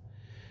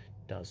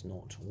 Does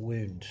not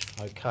wound.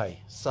 Okay,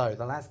 so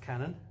the las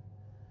cannon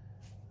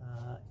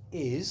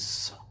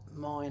is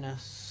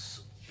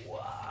minus.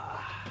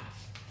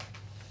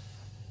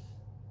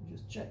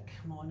 Just check,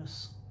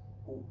 minus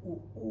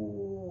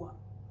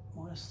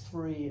minus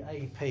 3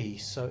 AP,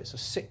 so it's a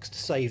 6 to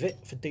save it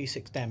for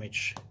D6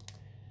 damage.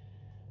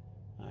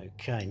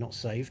 Okay, not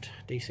saved.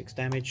 D6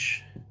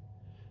 damage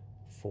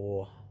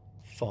for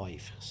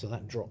 5, so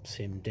that drops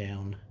him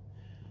down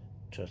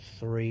to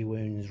 3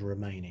 wounds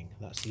remaining.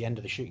 That's the end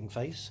of the shooting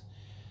phase.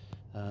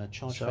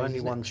 Charge so only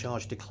one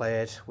charge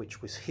declared,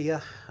 which was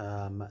here.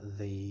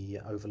 The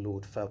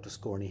Overlord failed to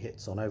score any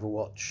hits on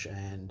Overwatch,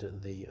 and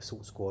the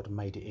Assault Squad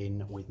made it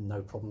in with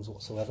no problems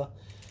whatsoever.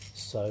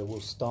 So we'll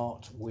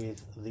start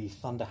with the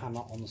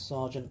Thunderhammer on the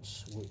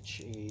Sergeant, which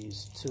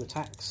is 2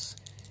 attacks,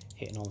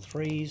 hitting on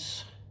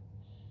 3s,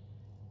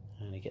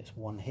 and he gets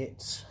 1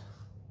 hit.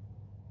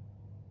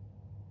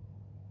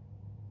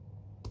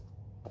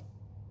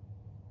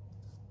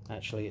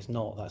 Actually, it's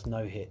not, that's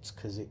no hits,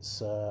 because it's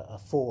a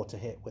 4 to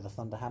hit with a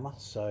Thunderhammer,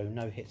 so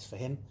no hits for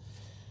him.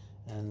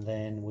 And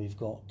then we've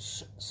got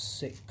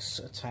 6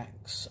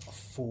 attacks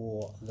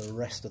for the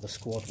rest of the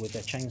squad with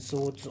their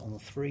chainswords on the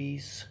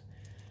 3s.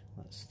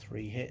 That's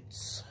 3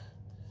 hits.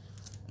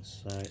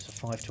 So it's a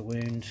 5 to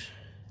wound,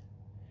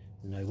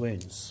 no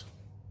wounds.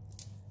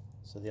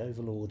 So the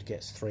Overlord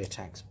gets 3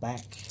 attacks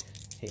back,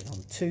 hitting on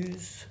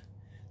 2s.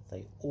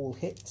 They all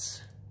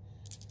hit.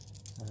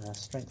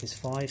 Strength is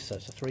 5, so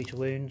it's a 3 to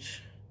wound.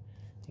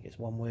 He gets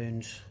 1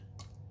 wound,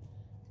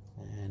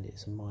 and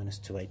it's a minus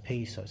 2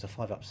 AP, so it's a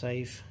 5 up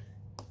save,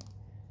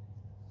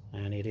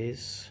 and it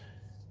is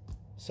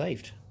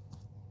saved.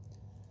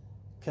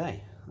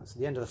 Okay, that's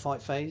the end of the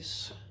fight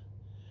phase.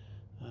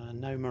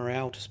 No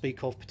morale to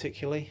speak of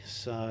particularly,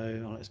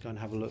 so let's go and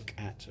have a look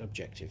at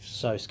objectives.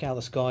 So scour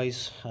the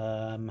skies,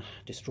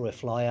 destroy a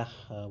flyer.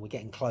 We're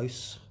getting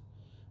close.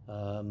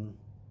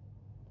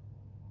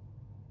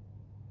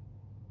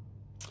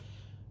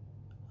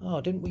 Oh,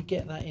 didn't we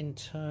get that in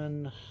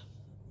turn?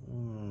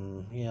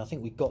 Yeah, I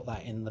think we got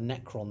that in the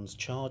Necrons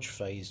charge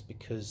phase,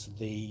 because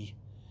the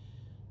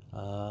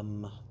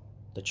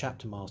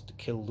chapter master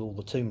killed all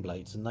the Tomb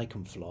Blades and they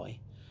can fly.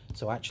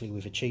 So actually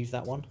we've achieved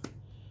that one.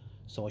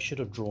 So I should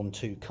have drawn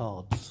 2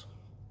 cards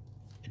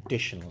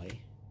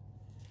additionally.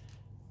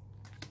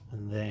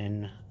 And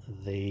then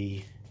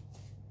the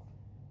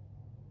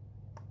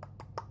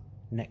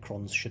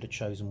Necrons should have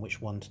chosen which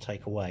one to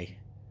take away.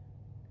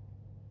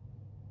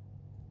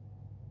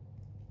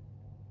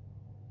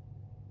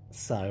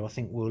 So I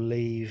think we'll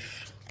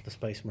leave the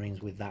Space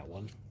Marines with that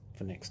one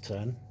for next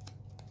turn.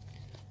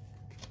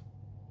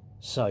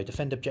 So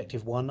defend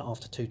objective 1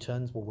 after 2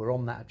 turns. Well, we're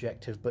on that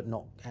objective but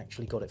not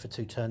actually got it for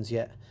 2 turns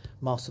yet.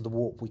 Master the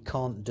Warp we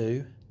can't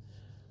do,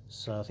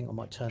 so I think I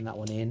might turn that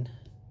one in.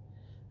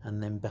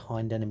 And then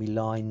behind enemy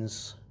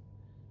lines,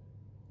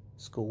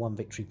 score 1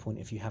 victory point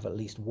if you have at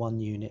least 1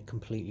 unit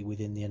completely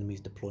within the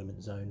enemy's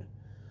deployment zone.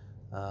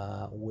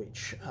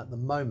 Which at the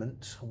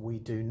moment we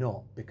do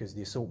not, because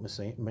the assault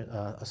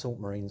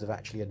marines have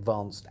actually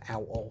advanced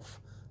out of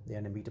the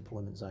enemy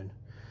deployment zone.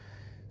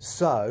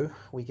 So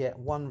we get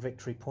 1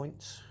 victory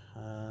point,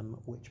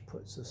 which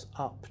puts us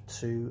up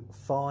to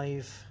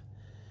 5,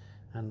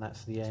 and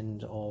that's the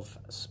end of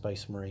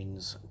Space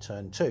Marines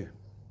turn 2.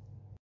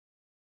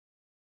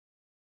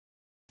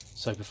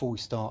 So before we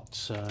start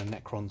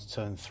Necrons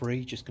turn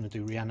 3, just going to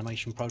do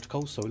reanimation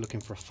protocols. So we're looking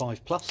for a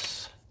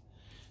 5+.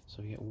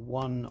 So we get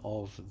one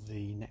of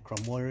the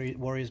Necron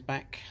warriors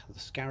back, the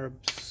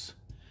Scarabs,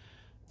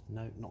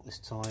 no, not this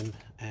time,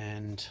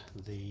 and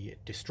the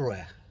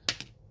Destroyer,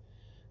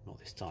 not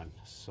this time.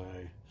 So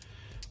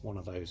one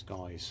of those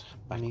guys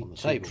back on the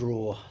table.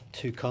 Draw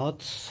 2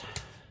 cards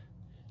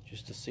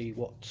just to see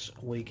what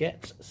we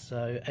get.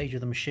 So Age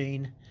of the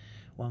Machine,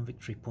 1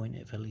 victory point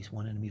if at least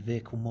 1 enemy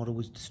vehicle model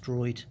was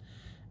destroyed,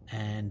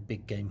 and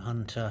Big Game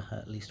Hunter,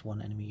 at least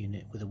 1 enemy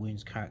unit with a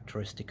wounds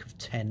characteristic of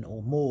 10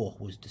 or more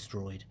was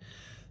destroyed.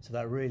 So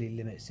that really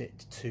limits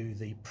it to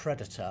the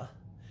Predator.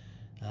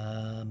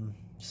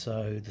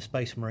 So the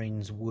Space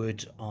Marines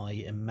would,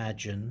 I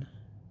imagine,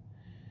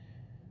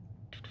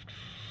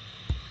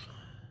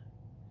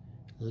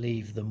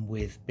 leave them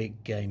with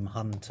Big Game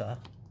Hunter,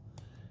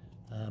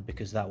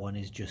 because that one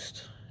is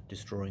just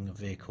destroying a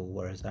vehicle,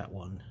 whereas that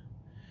one,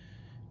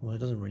 well, it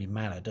doesn't really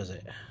matter, does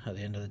it? At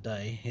the end of the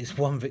day, it's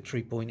 1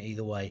 victory point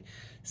either way.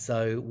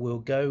 So we'll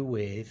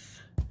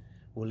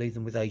leave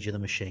them with Age of the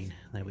Machine.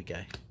 There we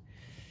go.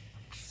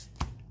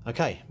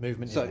 Okay,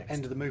 movement. So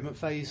end of the movement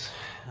phase.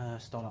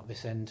 Start up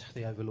this end.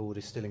 The Overlord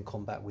is still in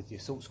combat with the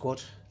Assault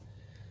Squad.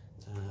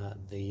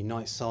 The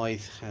Night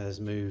Scythe has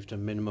moved a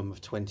minimum of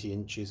 20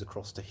 inches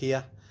across to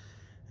here,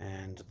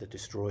 and the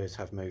Destroyers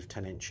have moved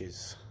 10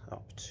 inches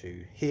up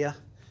to here.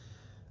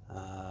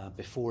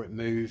 Before it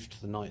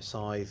moved, the Night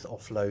Scythe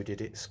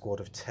offloaded its squad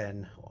of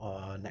 10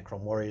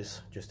 Necron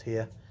warriors just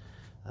here.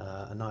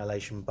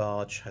 Annihilation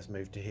Barge has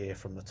moved to here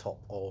from the top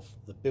of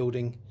the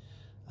building.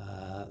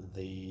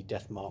 The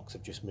Death Marks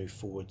have just moved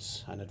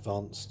forwards and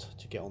advanced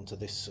to get onto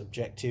this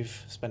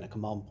objective. Spent a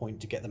command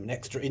point to get them an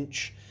extra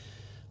inch.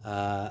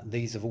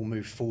 These have all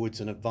moved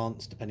forwards and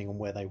advanced depending on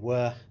where they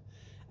were.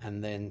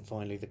 And then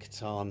finally the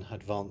Catan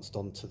advanced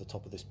onto the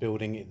top of this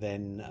building. It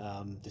then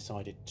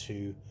decided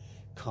to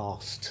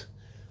cast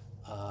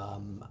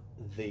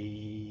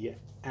the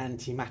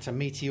Antimatter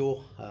Meteor,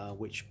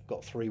 which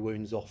got 3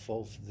 wounds off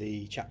of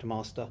the Chapter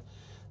Master.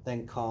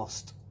 Then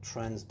cast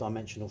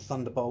Transdimensional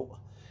Thunderbolt,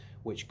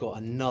 which got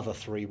another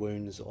 3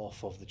 wounds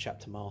off of the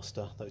Chapter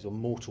Master. Those are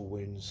mortal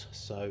wounds,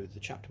 so the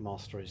Chapter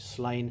Master is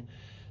slain.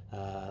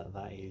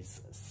 That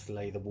is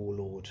Slay the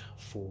Warlord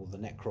for the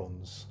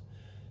Necrons.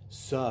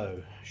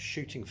 So,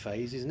 shooting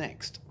phase is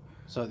next.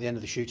 So at the end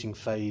of the shooting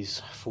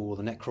phase for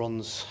the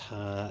Necrons,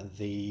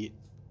 the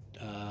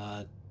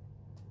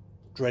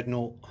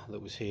Dreadnought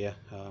that was here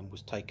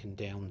was taken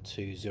down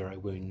to 0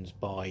 wounds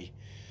by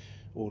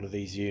all of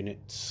these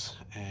units,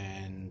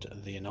 and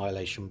the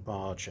Annihilation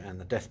Barge and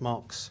the Death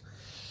Marks.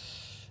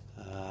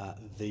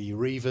 The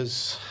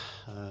Reavers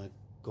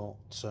got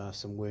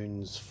some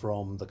wounds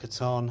from the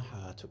Catan,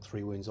 took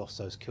 3 wounds off,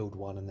 so it's killed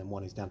 1, and then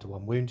 1 is down to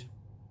 1 wound.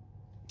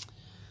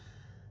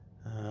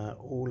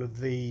 All of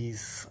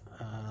these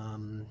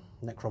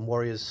Necron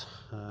warriors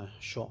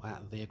shot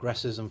at the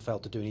aggressors and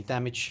failed to do any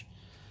damage,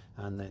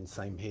 and then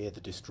same here,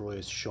 the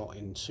Destroyers shot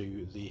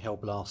into the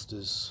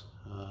Hellblasters,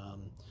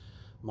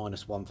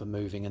 -1 for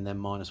moving and then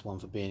 -1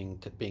 for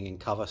being in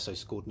cover, so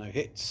scored no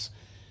hits.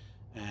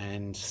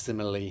 And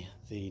similarly,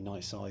 the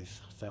Night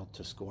Scythe failed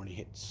to score any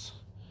hits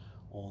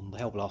on the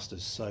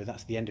Hellblasters. So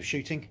that's the end of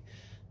shooting.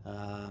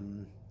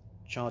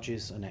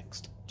 Charges are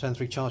next. Turn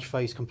 3 charge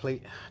phase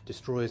complete.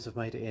 Destroyers have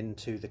made it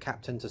into the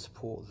Captain to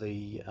support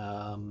the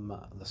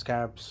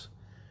Scarabs.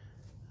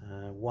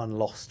 1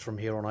 lost from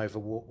here on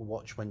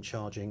Overwatch when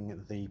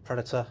charging the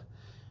Predator.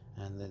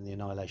 And then the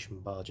Annihilation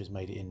Barge has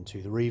made it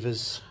into the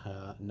Reavers.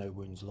 No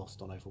wounds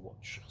lost on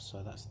Overwatch.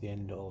 So that's the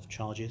end of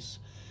charges.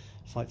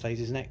 Fight phase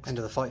is next. End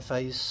of the fight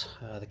phase.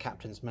 The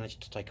Captain's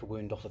managed to take a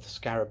wound off of the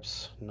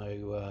Scarabs.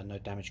 No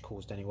damage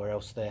caused anywhere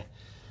else there.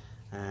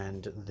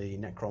 And the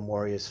Necron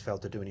warriors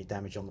failed to do any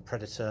damage on the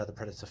Predator. The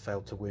Predator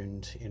failed to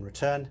wound in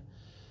return.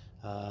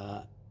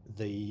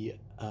 The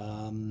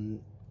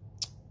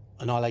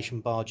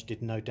Annihilation Barge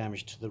did no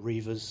damage to the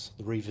Reavers.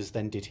 The Reavers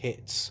then did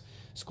hits,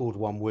 scored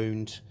 1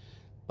 wound,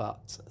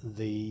 but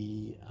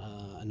the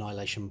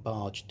Annihilation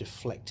Barge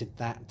deflected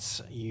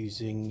that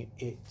using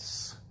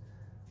its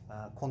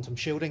quantum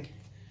shielding.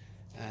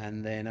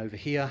 And then over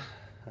here,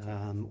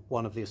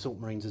 one of the Assault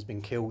Marines has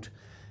been killed.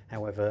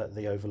 However,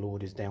 the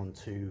Overlord is down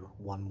to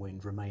 1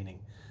 wound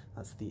remaining.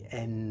 That's the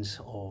end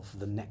of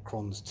the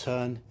Necron's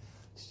turn.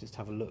 Let's just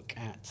have a look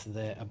at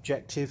their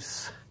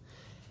objectives.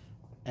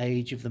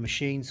 Age of the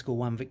Machine, score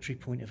 1 victory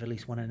point if at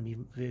least 1 enemy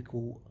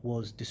vehicle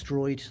was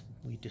destroyed.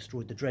 We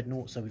destroyed the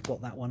Dreadnought, so we've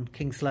got that one.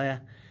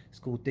 Kingslayer,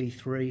 scored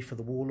D3 for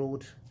the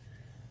Warlord.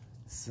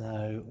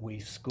 So we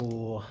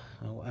score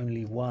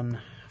only 1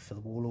 for the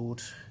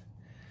Warlord.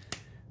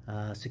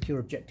 Secure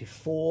objective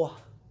 4,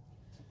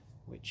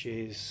 which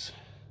is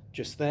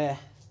just there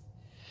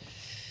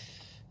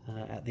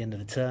at the end of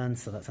the turn,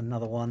 so that's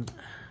another 1.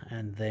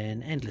 And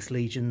then Endless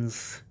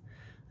Legions,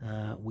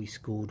 we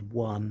scored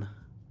 1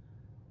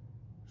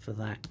 for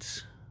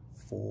that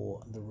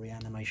for the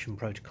reanimation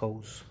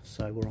protocols,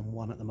 so we're on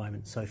 1 at the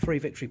moment. So 3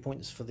 victory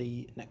points for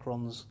the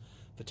Necrons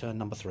for turn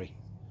number 3.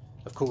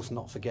 Of course,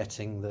 not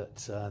forgetting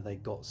that they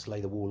got Slay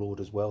the Warlord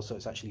as well, so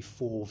it's actually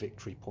 4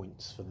 victory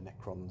points for the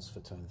Necrons for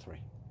turn 3.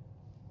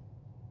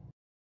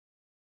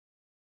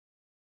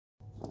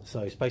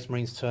 So Space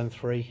Marines turn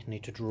 3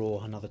 need to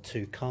draw another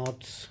 2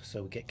 cards.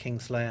 So we get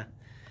Kingslayer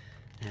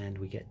and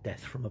we get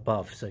Death from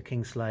Above. So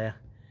Kingslayer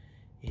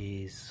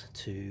is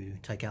to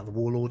take out the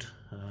Warlord.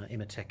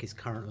 Imatech is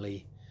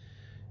currently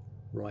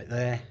right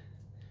there.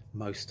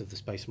 Most of the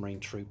Space Marine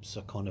troops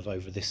are kind of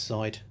over this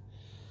side.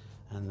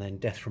 And then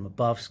Death from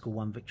Above, score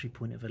 1 victory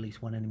point if at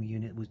least 1 enemy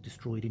unit was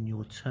destroyed in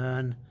your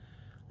turn,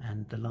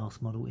 and the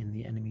last model in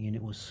the enemy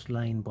unit was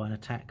slain by an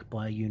attack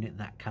by a unit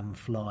that can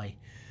fly.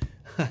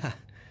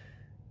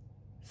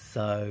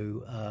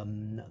 So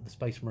the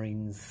Space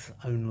Marines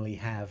only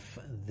have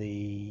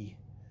the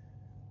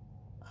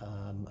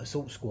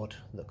assault squad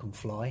that can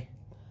fly,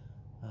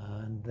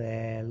 and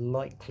they're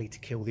likely to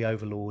kill the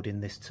Overlord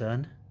in this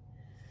turn.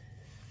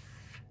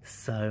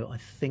 So I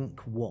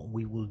think what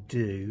we will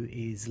do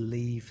is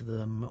leave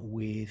them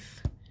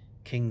with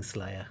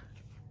Kingslayer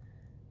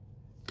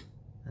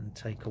and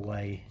take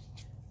away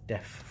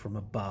Death from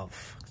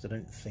Above, because I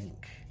don't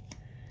think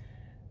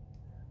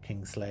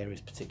Kingslayer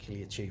is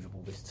particularly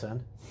achievable this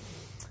turn.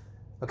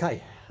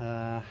 Okay,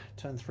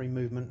 turn 3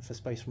 movement for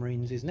Space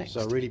Marines is next.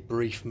 So a really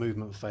brief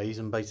movement phase,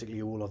 and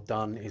basically all I've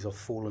done is I've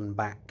fallen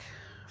back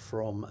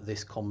from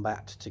this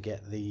combat to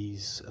get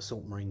these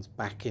Assault Marines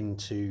back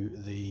into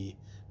the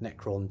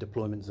Necron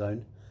deployment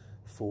zone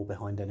for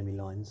behind enemy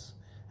lines,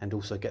 and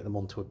also get them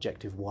onto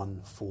Objective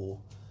 1 for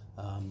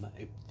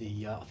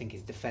I think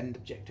it's Defend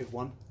Objective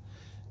 1.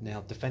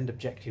 Now Defend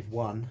Objective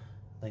 1,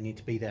 they need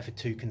to be there for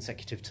 2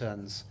 consecutive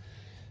turns,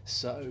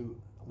 so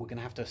we're going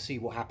to have to see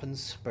what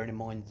happens, bearing in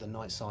mind the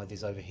night side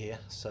is over here,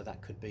 so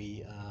that could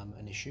be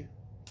an issue.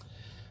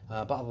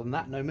 But other than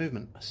that, no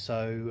movement,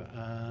 so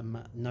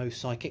no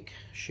psychic.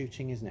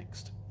 Shooting is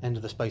next. End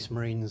of the Space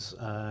Marines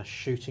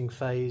shooting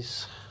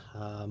phase.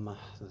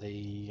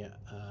 The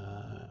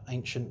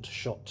Ancient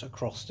shot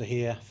across to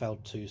here,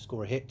 failed to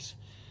score a hit.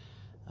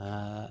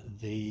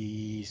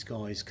 These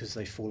guys, because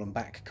they've fallen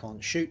back,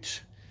 can't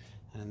shoot.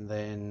 And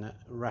then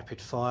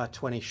rapid fire,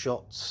 20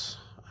 shots,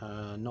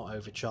 not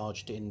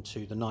overcharged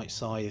into the Night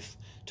Scythe,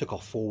 took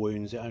off 4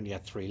 wounds, it only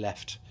had 3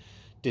 left,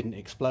 didn't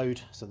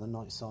explode, so the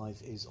Night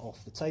Scythe is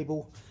off the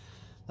table.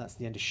 That's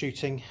the end of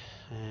shooting,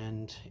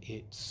 and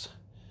it's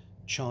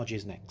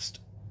charges next.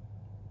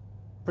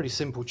 Pretty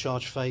simple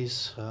charge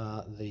phase.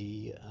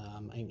 The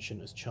Ancient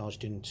has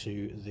charged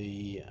into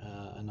the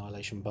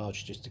Annihilation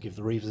Barge just to give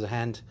the Reavers a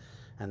hand,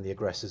 and the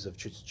aggressors have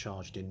just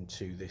charged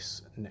into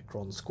this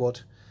Necron squad.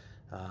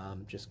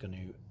 Just going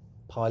to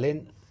pile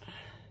in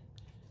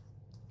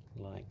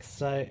like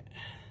so,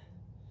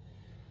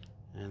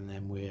 and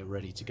then we're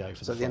ready to go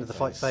for the end of the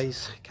fight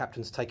phase.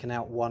 Captain's taken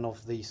out one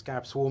of the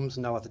Scarab Swarms,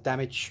 no other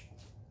damage,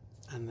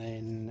 and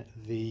then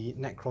the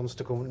Necrons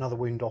took another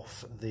wound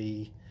off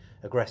the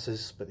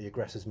aggressors, but the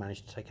aggressors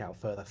managed to take out a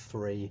further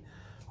 3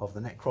 of the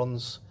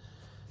Necrons.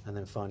 And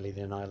then finally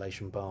the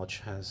Annihilation Barge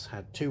has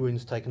had 2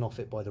 wounds taken off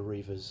it by the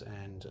Reavers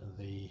and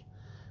the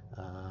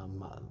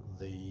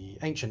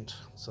Ancient.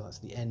 So that's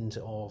the end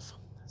of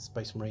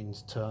Space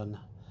Marines turn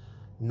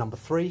number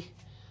 3.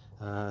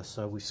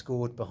 So we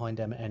scored behind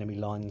enemy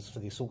lines for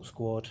the assault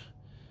squad,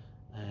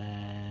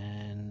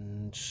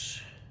 and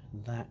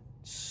that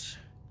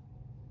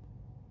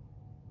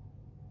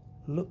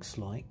looks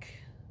like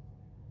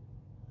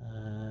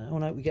oh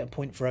no, we get a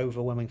point for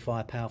overwhelming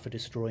firepower for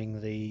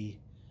destroying the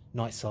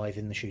Night Scythe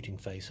in the shooting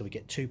phase, so we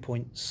get 2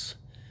 points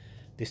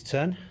this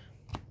turn.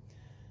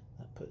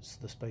 That puts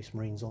the Space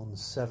Marines on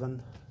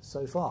 7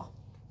 so far.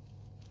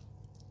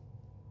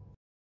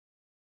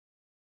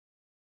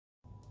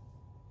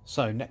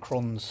 So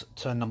Necrons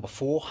turn number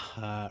 4,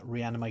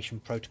 reanimation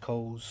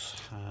protocols.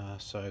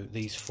 So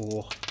these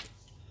 4,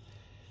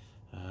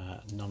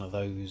 none of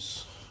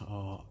those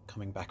are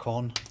coming back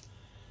on.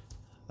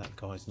 That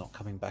guy's not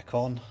coming back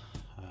on.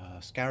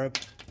 Scarab,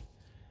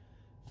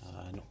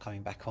 not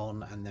coming back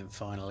on. And then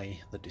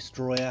finally the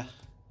Destroyer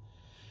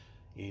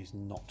is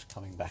not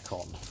coming back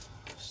on.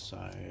 So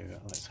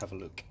let's have a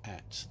look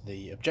at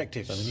the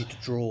objectives. So we need to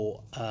draw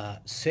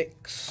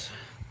 6.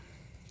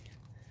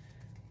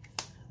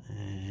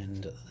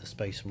 And the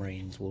Space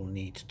Marines will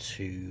need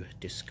to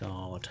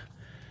discard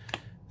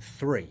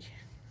 3.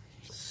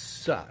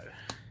 So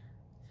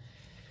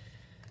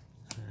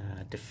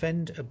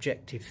defend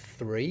objective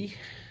 3,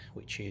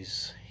 which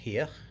is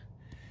here.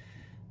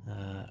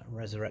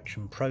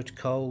 Resurrection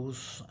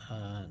protocols.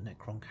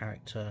 Necron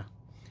character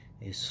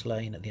is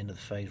slain at the end of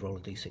the phase. Roll a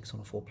d6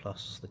 on a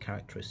 4+. The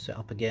character is set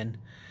up again.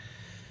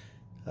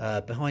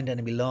 Behind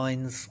enemy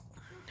lines,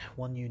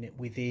 1 unit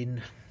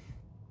within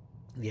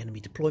the enemy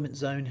deployment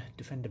zone.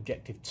 Defend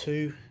objective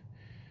 2,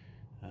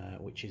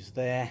 which is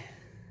there.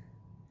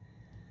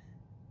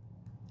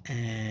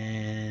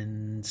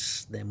 And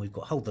then we've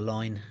got hold the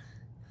line.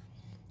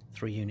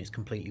 3 units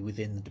completely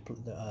within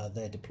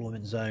their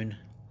deployment zone,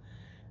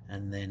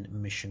 and then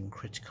mission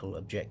critical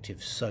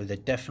objectives. So they're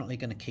definitely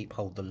going to keep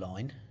hold the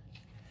line,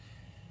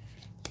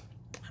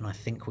 and I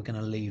think we're going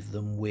to leave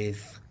them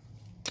with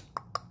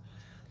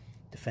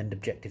defend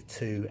objective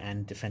 2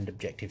 and defend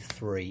objective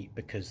 3,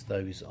 because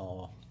those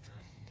are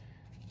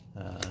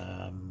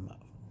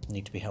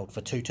need to be held for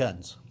 2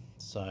 turns.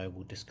 So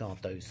we'll discard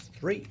those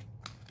 3.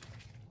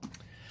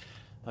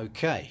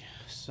 Okay,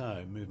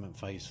 so movement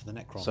phase for the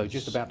Necrons. So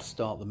just about to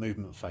start the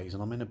movement phase,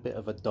 and I'm in a bit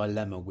of a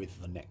dilemma with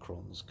the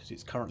Necrons because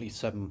it's currently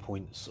 7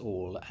 points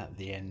all at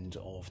the end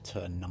of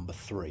turn number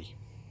 3.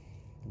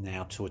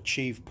 Now, to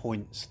achieve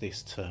points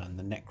this turn,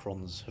 the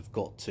Necrons have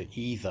got to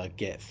either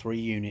get 3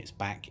 units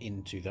back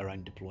into their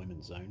own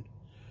deployment zone,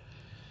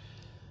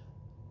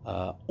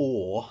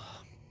 or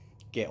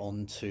get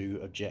onto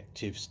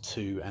objectives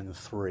 2 and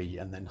 3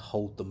 and then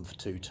hold them for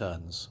 2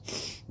 turns.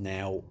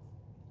 Now,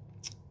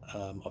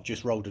 I've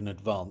just rolled an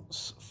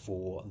advance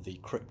for the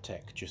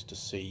Cryptek just to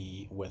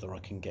see whether I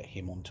can get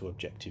him onto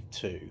objective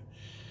 2.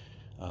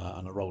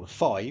 And I rolled a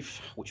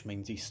 5, which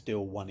means he's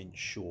still 1 inch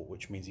short,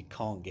 which means he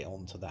can't get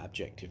onto that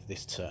objective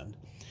this turn,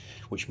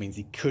 which means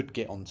he could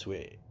get onto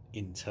it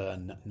in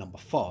turn number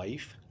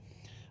 5,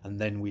 and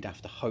then we'd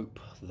have to hope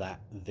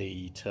that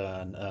the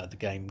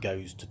game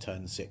goes to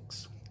turn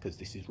 6, because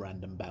this is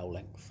random bow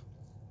length.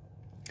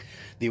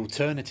 The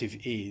alternative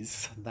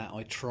is that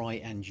I try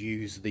and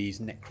use these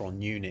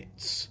Necron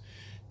units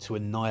to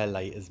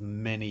annihilate as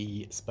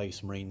many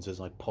Space Marines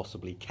as I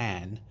possibly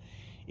can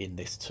in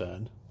this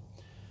turn,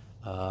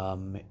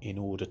 in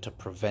order to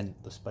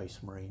prevent the Space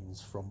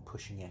Marines from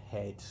pushing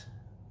ahead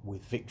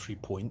with victory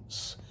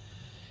points,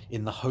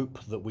 in the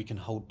hope that we can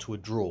hold to a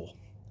draw.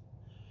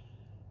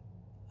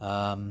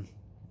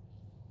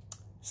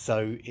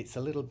 So it's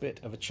a little bit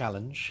of a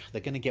challenge.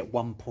 They're going to get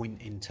 1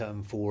 point in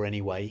turn 4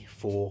 anyway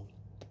for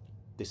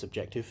this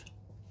objective.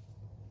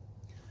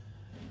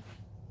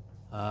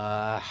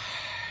 Yeah,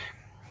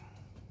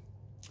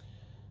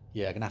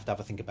 I'm going to have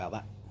a think about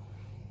that.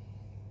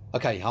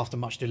 Okay, after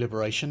much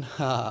deliberation,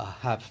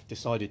 have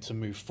decided to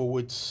move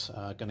forwards.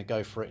 Going to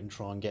go for it and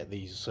try and get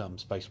these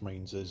Space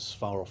Marines as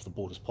far off the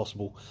board as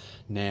possible.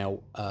 Now,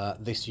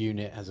 this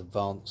unit has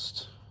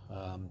advanced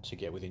to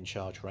get within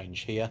charge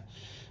range here.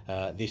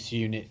 This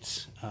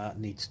unit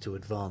needs to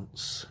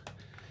advance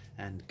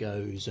and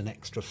goes an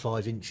extra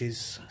 5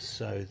 inches,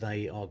 so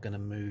they are going to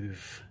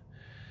move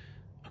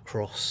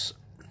across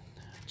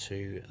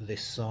to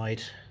this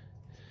side.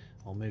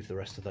 I'll move the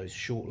rest of those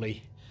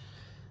shortly.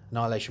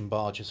 Annihilation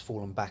Barge has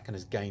fallen back and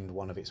has gained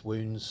 1 of its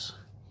wounds,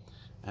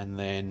 and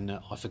then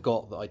I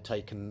forgot that I'd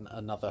taken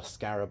another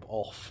Scarab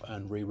off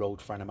and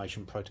re-rolled for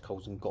animation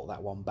protocols and got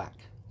that one back,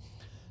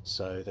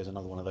 so there's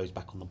another one of those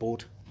back on the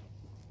board.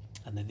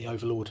 And then the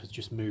Overlord has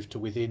just moved to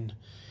within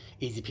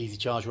easy peasy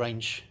charge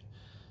range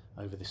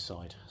over this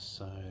side,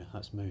 so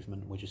that's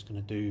movement. We're just going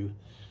to do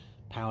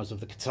Powers of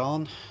the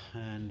Catan,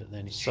 and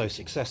then it's so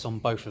success on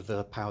both of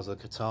the Powers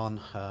of the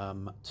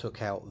Catan.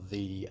 Took out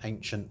the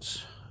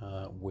Ancient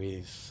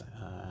with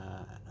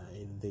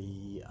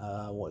the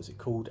what is it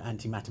called,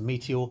 Antimatter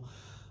Meteor,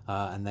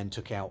 and then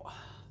took out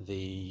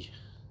the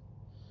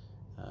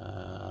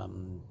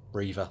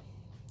Breather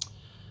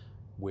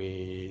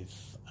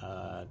with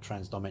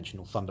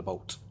Transdimensional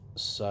Thunderbolt.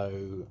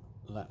 So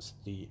that's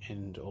the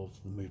end of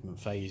the movement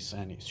phase,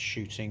 and it's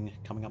shooting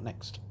coming up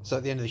next. So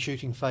at the end of the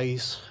shooting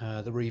phase,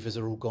 the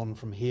Reavers are all gone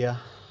from here,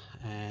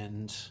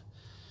 and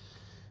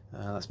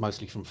that's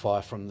mostly from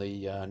fire from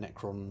the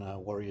Necron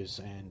warriors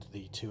and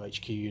the 2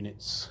 HQ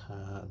units.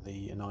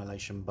 The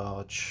Annihilation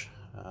Barge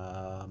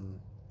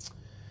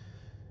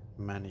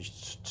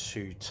managed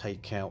to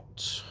take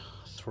out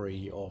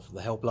 3 of the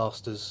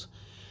Hellblasters,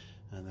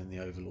 and then the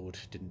Overlord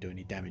didn't do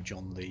any damage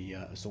on the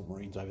Assault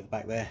Marines over the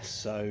back there.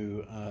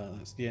 So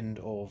that's the end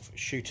of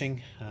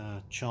shooting.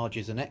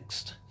 Charges are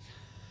next,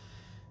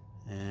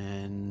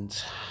 and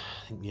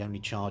I think the only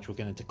charge we're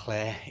going to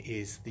declare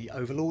is the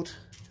Overlord.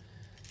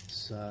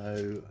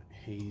 So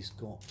he's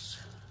got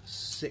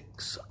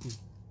 6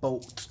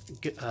 bolt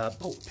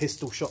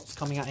pistol shots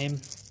coming at him,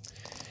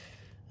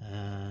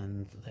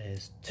 and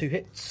there's 2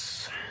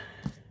 hits,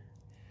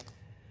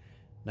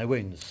 no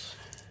wounds.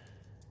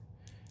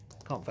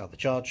 Can't fail the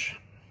charge.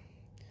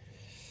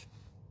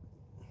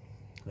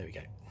 There we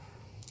go.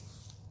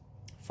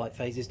 Fight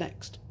phase is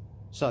next.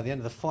 So at the end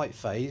of the fight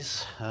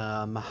phase,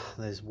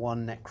 there's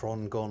 1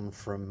 Necron gone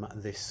from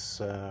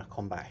this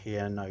combat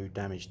here, no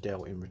damage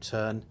dealt in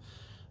return.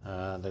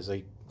 There's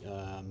a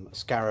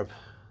Scarab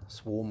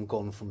Swarm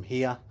gone from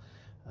here,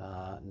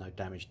 no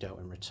damage dealt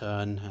in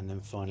return. And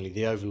then finally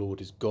the Overlord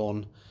is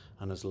gone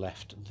and has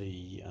left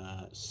the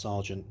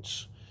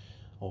Sergeant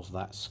of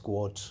that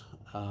squad,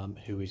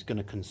 who is going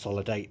to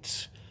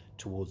consolidate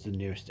towards the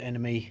nearest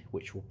enemy,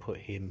 which will put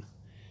him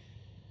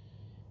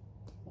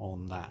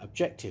on that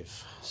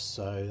objective.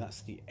 So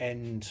that's the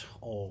end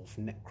of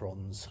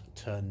Necron's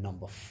turn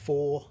number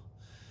 4.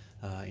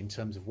 In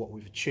terms of what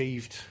we've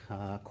achieved,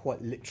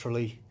 quite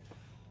literally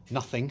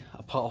nothing,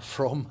 apart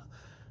from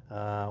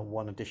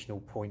 1 additional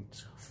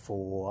point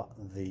for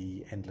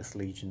the Endless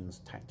Legion's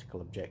tactical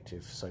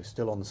objective. So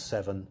still on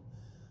 7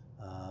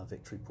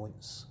 victory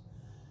points.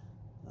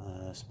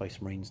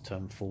 Space Marines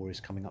turn 4 is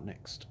coming up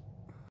next.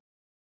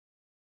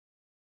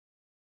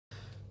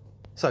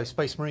 So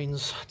Space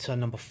Marines, turn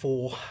number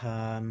 4,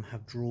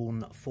 have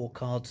drawn 4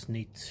 cards,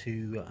 need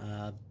to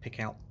pick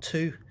out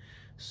 2.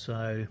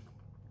 So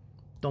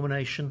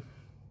Domination,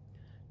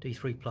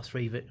 D3 plus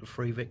 3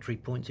 victory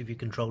points if you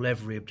control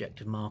every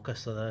objective marker,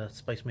 so the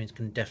Space Marines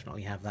can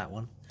definitely have that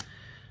one.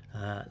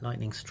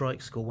 Lightning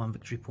Strike, score 1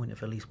 victory point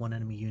if at least one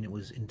enemy unit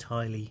was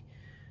entirely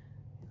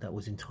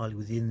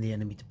within the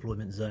enemy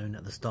deployment zone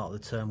at the start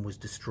of the turn was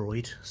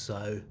destroyed.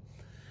 So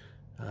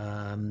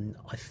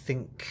I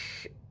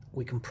think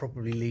we can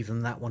probably leave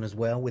them that one as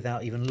well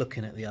without even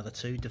looking at the other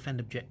 2. Defend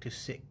Objective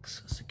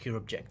 6, secure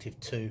Objective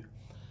 2.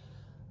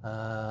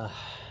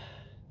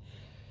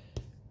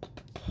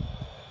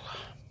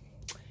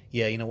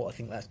 Yeah, you know what, I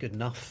think that's good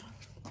enough.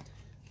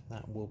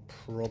 That will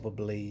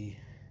probably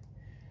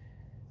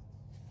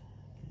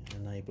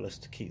enable us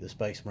to keep the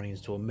Space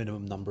Marines to a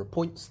minimum number of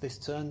points this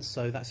turn.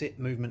 So that's it,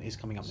 movement is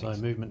coming up next.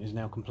 So movement is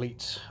now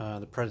complete.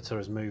 The Predator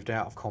has moved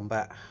out of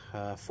combat,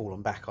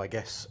 fallen back I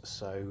guess,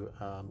 so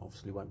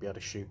obviously won't be able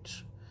to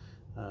shoot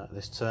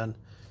this turn.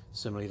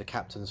 Similarly, the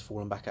Captain's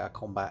fallen back out of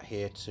combat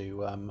here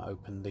to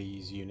open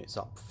these units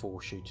up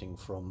for shooting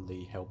from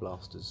the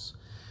Hellblasters.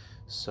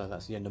 So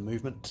that's the end of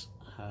movement.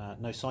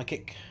 No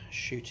psychic.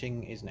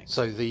 Shooting is next.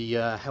 So the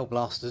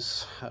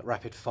Hellblasters at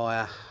rapid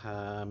fire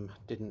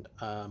didn't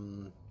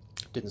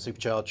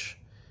supercharge.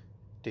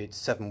 Did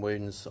 7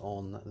 wounds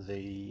on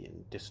the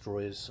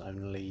destroyers,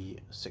 only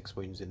 6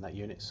 wounds in that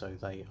unit, so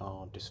they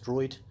are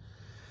destroyed.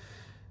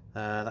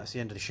 That's the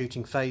end of the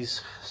shooting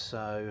phase.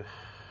 So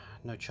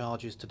no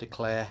charges to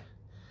declare,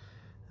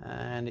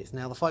 and it's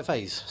now the fight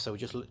phase. So we're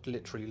just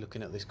literally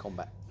looking at this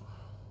combat.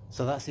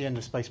 So that's the end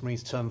of Space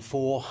Marines turn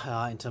 4.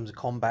 In terms of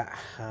combat,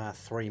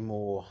 3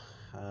 more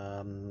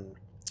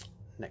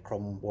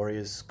Necron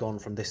warriors gone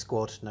from this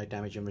squad, no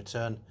damage in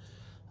return,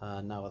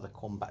 no other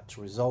combat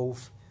to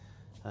resolve.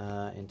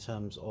 In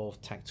terms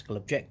of tactical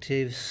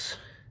objectives,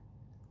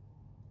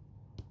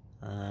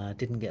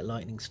 didn't get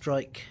Lightning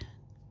Strike,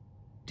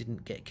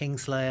 didn't get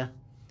Kingslayer,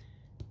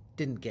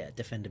 didn't get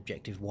Defend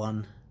Objective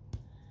 1,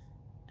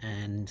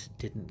 and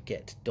didn't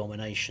get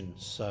Domination.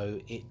 So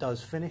it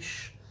does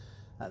finish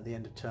at the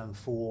end of turn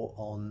 4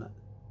 on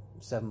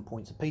 7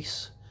 points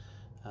apiece.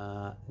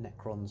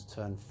 Necron's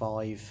turn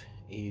 5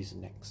 is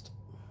next.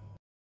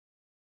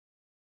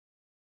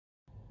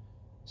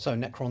 So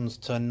Necron's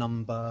turn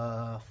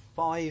number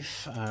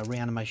 5,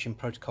 reanimation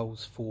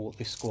protocols for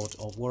this squad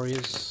of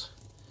warriors,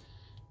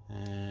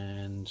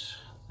 and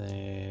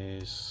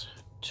there's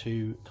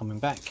 2 coming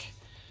back,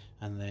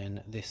 and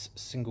then this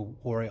single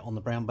warrior on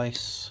the brown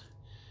base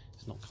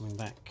is not coming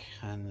back,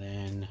 and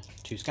then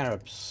 2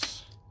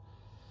 scarabs.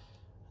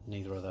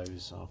 Neither of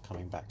those are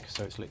coming back,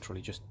 so it's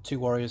literally just 2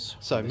 warriors.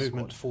 So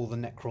movement for the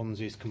Necrons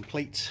is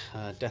complete.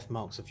 Death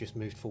marks have just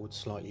moved forward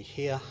slightly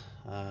here.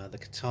 The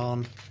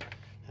Catan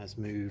has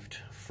moved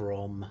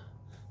from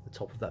the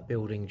top of that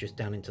building just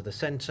down into the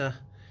centre.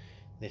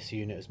 This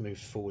unit has moved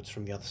forwards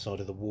from the other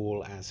side of the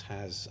wall, as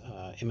has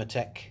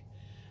Imatech,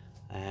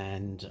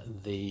 and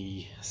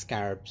the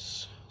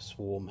Scarabs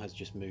swarm has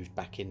just moved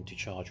back into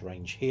charge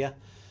range here.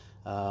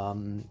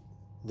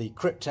 The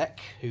Cryptek,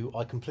 who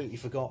I completely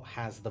forgot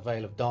has the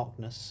Veil of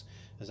Darkness,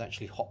 has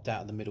actually hopped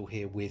out of the middle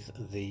here with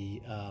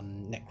the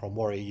Necron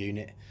warrior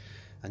unit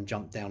and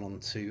jumped down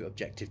onto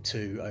Objective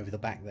 2 over the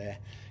back there.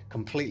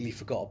 Completely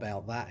forgot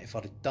about that. If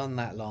I'd have done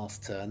that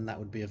last turn, that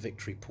would be a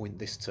victory point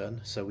this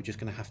turn, so we're just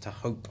going to have to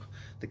hope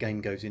the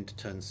game goes into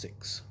turn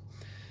 6.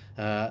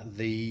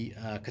 The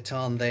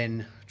Catan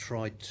then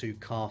tried to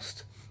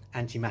cast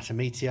Antimatter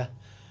Meteor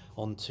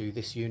onto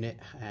this unit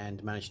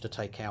and managed to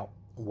take out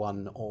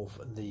one of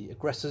the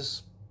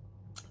aggressors,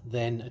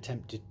 then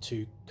attempted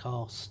to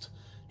cast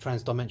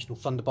Transdimensional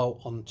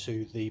Thunderbolt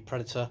onto the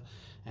Predator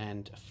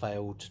and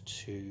failed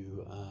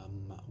to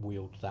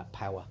wield that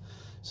power.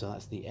 So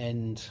that's the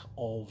end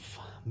of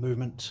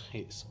movement.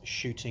 It's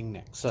shooting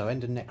next. So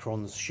end of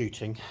Necron's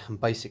shooting, and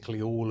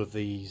basically all of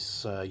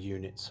these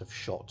units have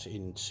shot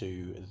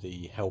into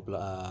the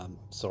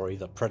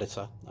the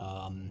Predator,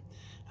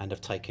 and have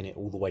taken it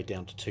all the way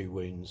down to 2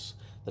 wounds.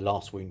 The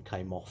last wound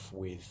came off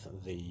with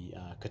the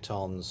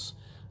Catan's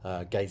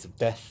Gaze of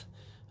Death.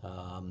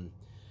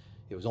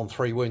 It was on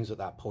 3 wounds at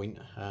that point,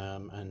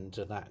 and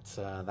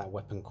that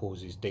weapon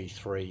causes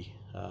D3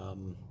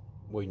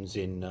 wounds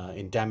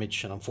in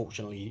damage, and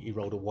unfortunately he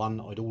rolled a 1.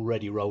 I'd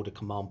already rolled a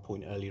command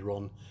point earlier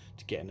on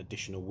to get an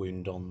additional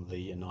wound on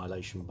the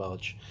Annihilation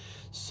Barge,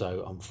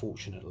 so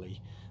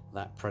unfortunately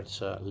that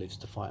Predator lives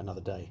to fight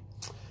another day.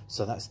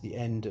 So that's the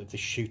end of the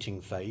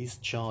shooting phase.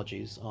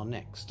 Charges are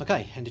next.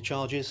 Okay, end of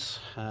charges.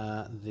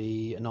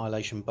 The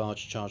Annihilation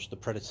Barge charged the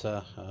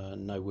Predator,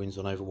 no wounds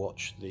on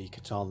Overwatch. The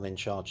Catan then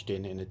charged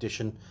in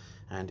addition,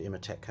 and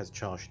Imatech has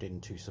charged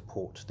in to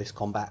support this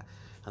combat.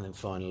 And then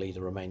finally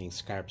the remaining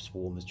Scarab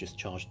Swarm has just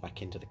charged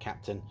back into the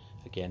Captain.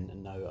 Again,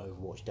 no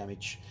Overwatch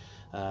damage.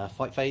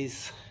 Fight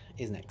phase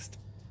is next.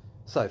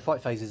 So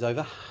fight phase is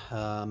over.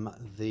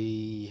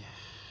 The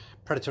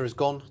Predator is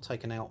gone,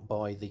 taken out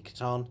by the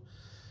Catan.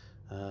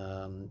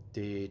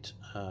 did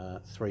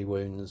 3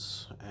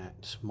 wounds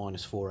at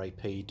 -4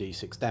 AP,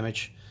 D6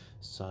 damage.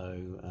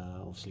 So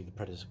obviously the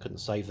Predator couldn't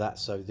save that,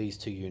 so these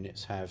 2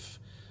 units have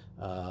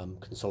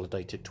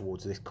consolidated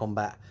towards this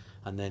combat,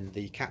 and then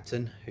the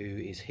captain, who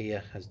is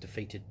here, has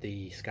defeated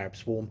the Scarab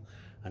Swarm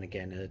and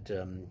again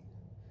had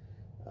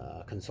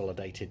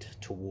consolidated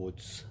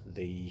towards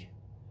the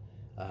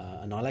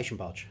Annihilation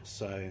Barge.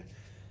 So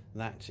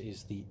that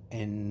is the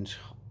end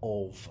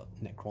of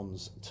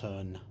Necrons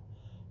turn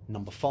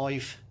number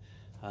 5.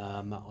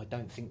 I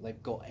don't think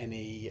they've got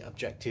any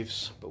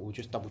objectives, but we'll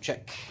just double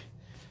check.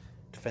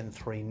 Defend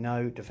 3,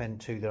 no. Defend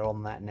 2, they're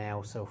on that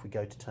now, so if we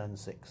go to turn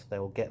 6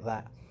 they'll get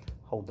that.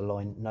 Hold the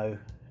line, no.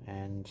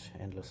 And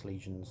Endless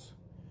Legions,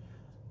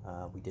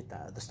 we did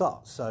that at the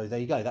start. So there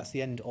you go, that's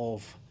the end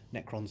of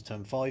Necrons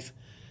turn 5.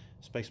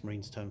 Space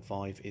Marines turn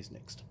 5 is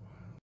next.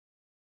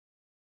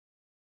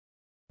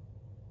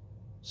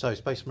 So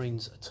Space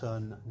Marines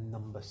turn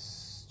number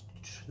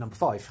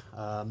 5.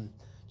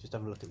 Just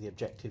have a look at the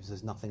objectives.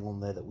 There's nothing on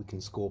there that we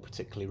can score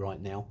particularly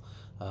right now.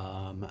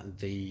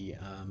 The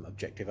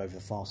objective over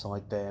the far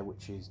side there,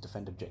 which is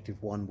defend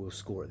objective 1, will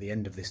score at the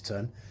end of this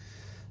turn.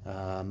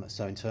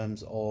 So in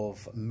terms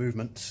of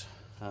movement,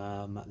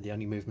 the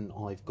only movement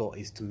I've got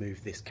is to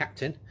move this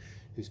captain,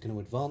 who's going to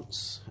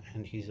advance,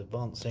 and he's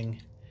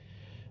advancing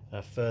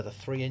a further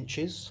 3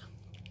 inches.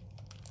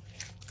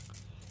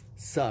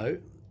 So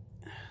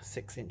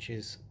 6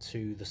 inches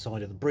to the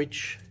side of the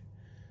bridge,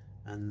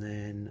 and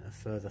then a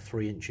further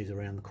 3 inches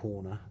around the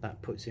corner.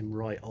 That puts him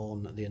right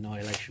on the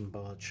Annihilation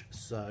Barge.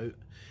 So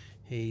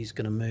he's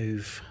going to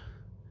move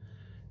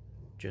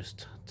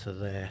just to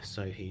there,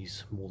 so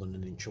he's more than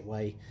an inch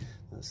away.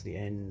 That's the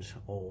end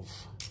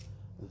of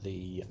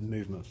the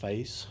movement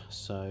phase.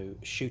 So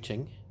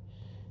shooting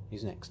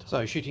is next.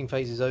 So shooting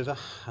phase is over.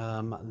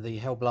 The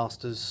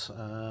Hellblasters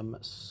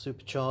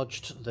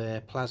supercharged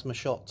their plasma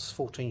shots,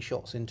 14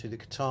 shots into the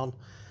Catan.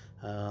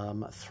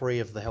 3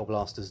 of the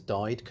Hellblasters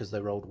died because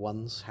they rolled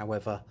 1s,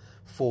 however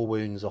 4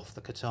 wounds off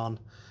the Catan.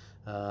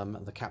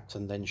 The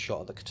captain then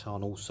shot at the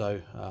Catan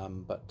also,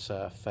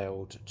 but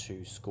failed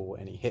to score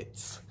any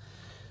hits.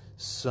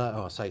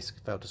 So, I say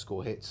failed to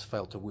score hits,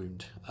 failed to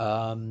wound.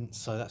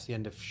 So that's the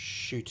end of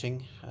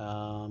shooting.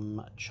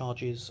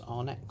 Charges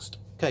are next.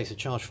 Okay, so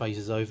charge phase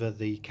is over.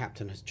 The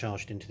captain has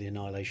charged into the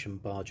Annihilation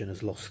Barge and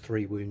has lost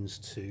 3 wounds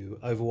to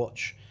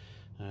Overwatch.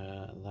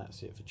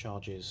 That's it for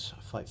charges.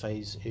 Fight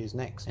phase is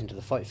next. Into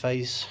the fight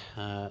phase.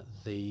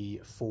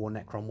 The 4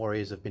 Necron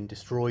warriors have been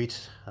destroyed.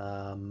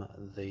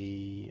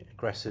 The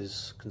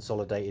aggressors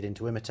consolidated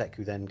into Imatech,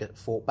 who then get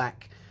fought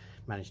back.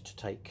 Managed to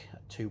take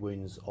 2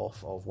 wounds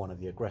off of one of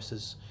the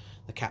aggressors.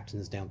 The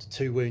captain's down to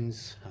 2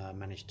 wounds.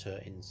 Managed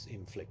to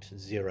inflict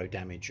 0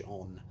 damage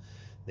on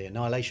the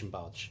Annihilation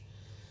Barge.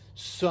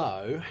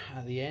 So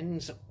at the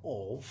end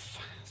of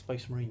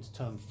Space Marines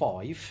turn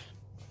 5.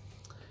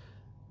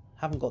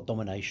 Haven't got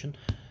Domination,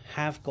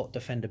 have got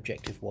Defend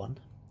Objective 1,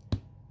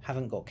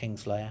 haven't got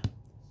Kingslayer,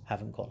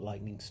 haven't got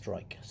Lightning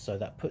Strike. So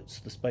that puts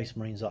the Space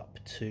Marines up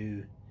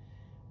to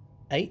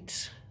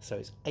 8. So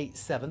it's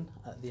 8-7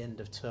 at the end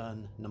of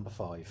turn number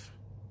 5.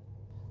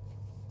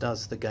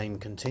 Does the game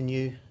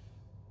continue?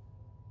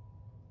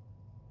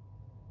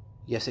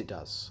 Yes, it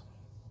does.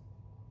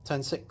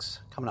 Turn 6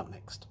 coming up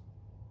next.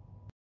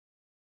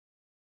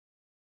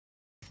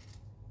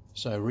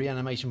 So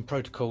reanimation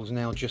protocols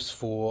now just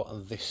for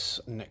this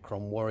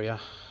Necron warrior,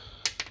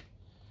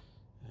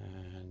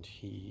 and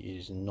he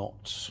is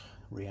not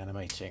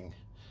reanimating.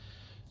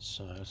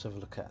 So let's have a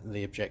look at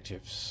the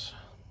objectives.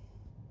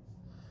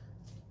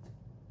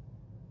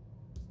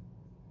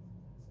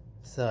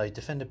 So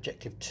defend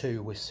objective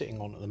 2 we're sitting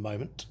on at the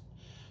moment.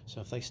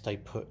 So if they stay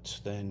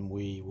put, then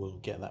we will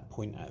get that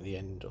point at the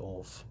end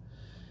of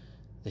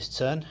this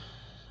turn.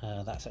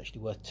 That's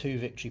actually worth 2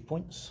 victory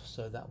points,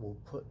 so that will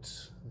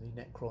put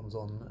the Necrons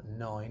on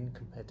 9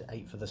 compared to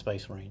 8 for the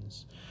Space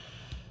Marines.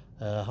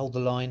 Hold the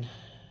line,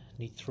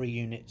 need 3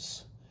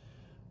 units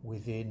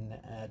within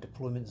a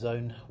deployment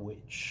zone,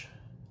 which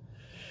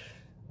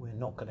we're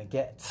not going to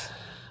get.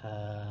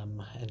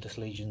 Endless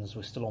Legions,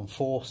 we're still on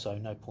 4, so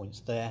no points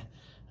there.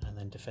 And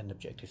then defend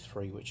objective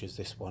 3, which is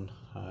this one,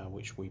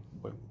 which we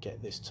won't get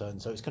this turn.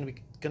 So it's going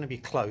to be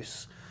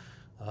close.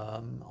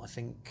 I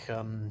think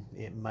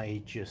it may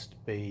just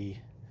be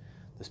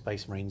the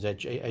Space Marines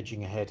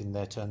edging ahead in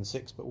their turn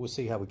 6, but we'll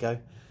see how we go.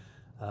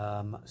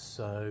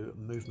 So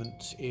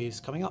movement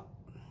is coming up.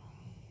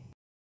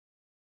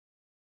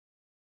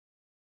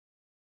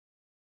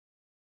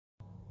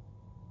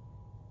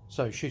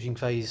 So shooting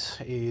phase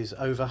is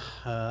over.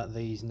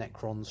 These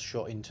Necrons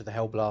shot into the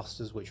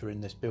Hellblasters, which were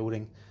in this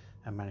building,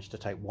 and managed to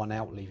take 1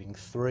 out, leaving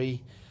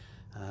 3.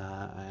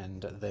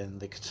 And then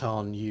the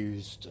Catan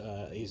used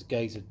his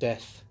Gaze of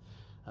Death,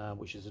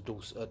 which is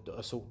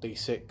assault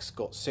D6,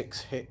 got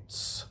 6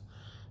 hits,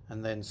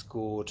 and then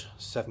scored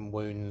 7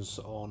 wounds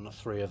on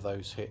 3 of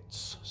those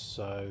hits,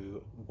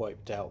 so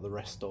wiped out the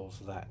rest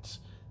of that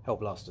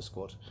Hellblaster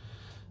squad.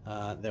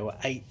 There were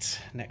 8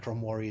 Necron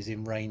warriors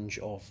in range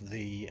of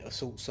the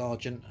assault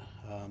sergeant,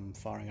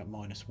 firing at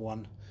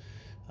 -1,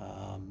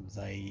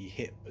 They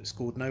hit but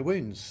scored no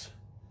wounds.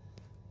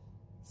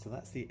 So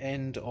that's the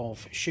end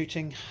of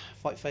shooting.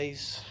 Fight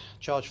phase,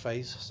 charge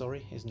phase,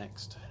 sorry, is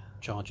next.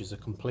 Charges are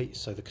complete,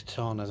 so the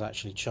katana's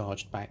actually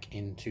charged back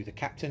into the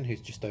captain,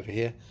 who's just over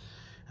here,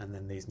 and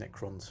then these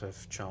Necrons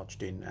have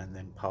charged in and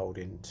then piled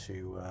in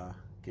to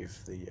give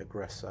the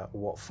aggressor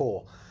what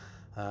for.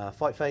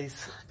 Fight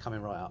phase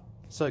coming right up.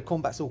 So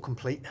combat's all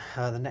complete.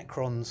 The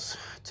Necrons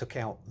took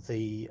out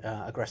the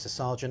aggressor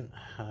sergeant,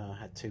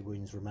 had 2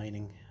 wounds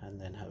remaining, and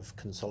then have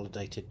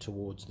consolidated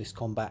towards this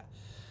combat.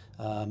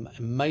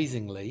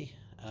 Amazingly,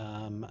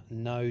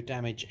 no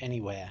damage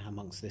anywhere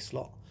amongst this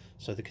lot.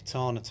 So the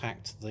Catan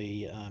attacked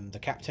the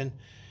captain.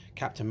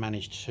 Captain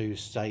managed to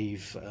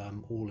save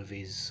all of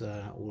his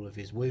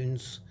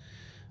wounds.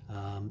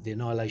 The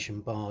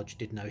Annihilation Barge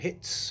did no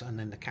hits, and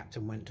then the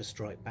captain went to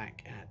strike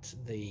back at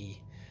the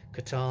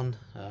Catan.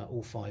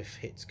 All 5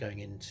 hits going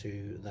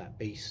into that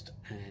beast,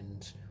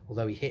 and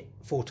although he hit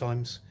 4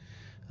 times,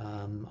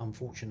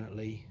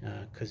 unfortunately,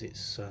 because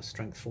it's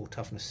strength 4,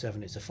 toughness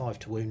 7, it's a 5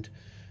 to wound,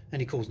 and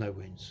he caused no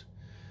wounds.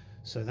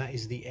 So that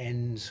is the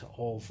end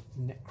of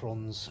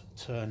Necron's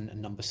turn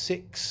number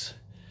 6,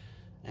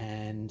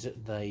 and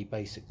they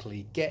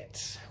basically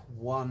get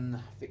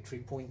 1 victory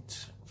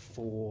point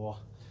for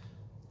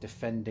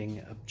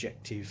defending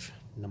objective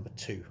number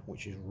 2,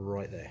 which is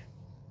right there.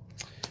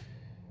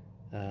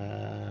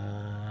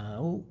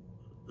 Oh,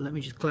 let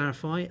me just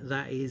clarify,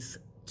 that is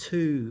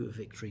 2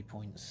 victory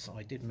points.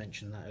 I did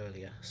mention that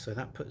earlier. So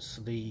that puts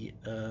the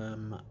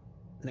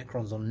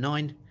Necrons on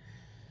 9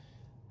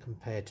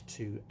 compared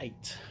to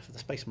 8 for the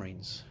Space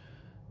Marines.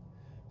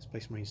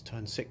 Space Marines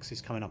turn 6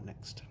 is coming up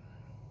next.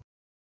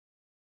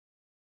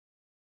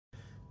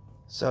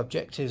 So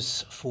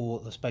objectives for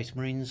the Space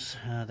Marines,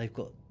 they've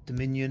got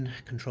Dominion,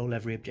 control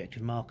every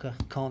objective marker,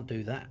 can't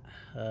do that.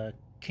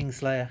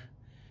 Kingslayer,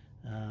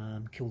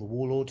 kill the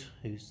Warlord,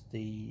 who's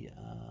the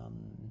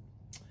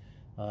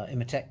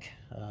Imatech,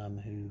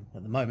 who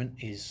at the moment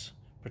is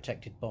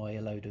protected by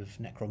a load of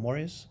Necron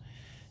warriors,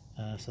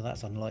 so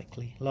that's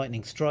unlikely.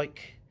 Lightning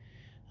Strike,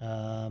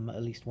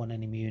 at least 1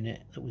 enemy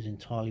unit that was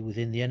entirely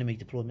within the enemy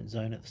deployment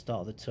zone at the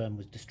start of the turn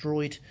was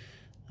destroyed.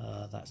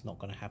 That's not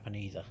going to happen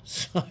either.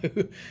 So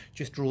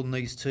just drawn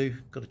these 2,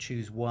 got to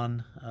choose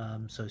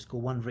 1. So score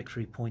 1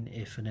 victory point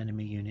if an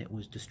enemy unit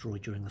was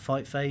destroyed during the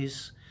fight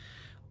phase,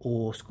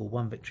 or score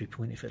 1 victory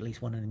point if at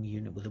least 1 enemy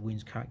unit with a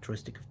wounds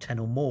characteristic of 10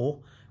 or more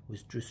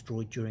was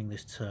destroyed during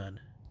this turn.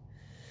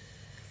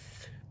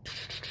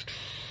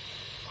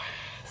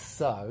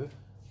 So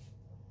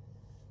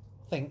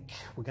I think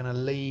we're going to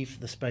leave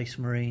the Space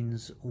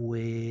Marines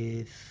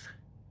with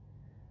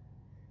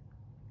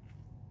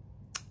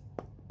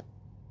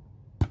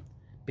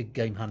Big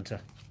Game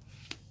Hunter,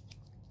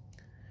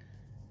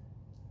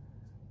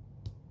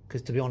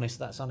 because to be honest,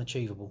 that's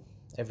unachievable.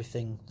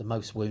 Everything, the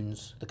most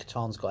wounds, the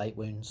Catan's got 8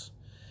 wounds,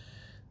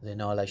 the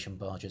Annihilation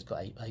Barge has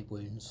got 8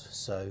 wounds,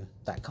 so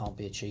that can't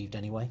be achieved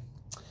anyway.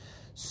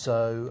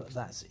 So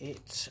that's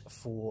it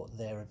for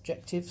their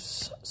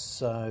objectives.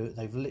 So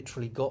they've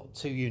literally got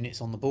 2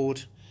 units on the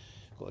board,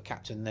 got the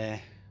captain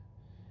there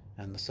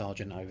and the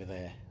sergeant over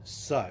there.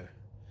 So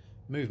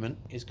movement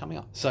is coming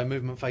up. So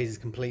movement phase is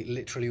complete.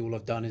 Literally all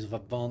I've done is I've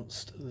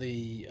advanced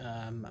the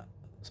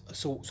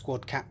assault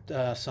squad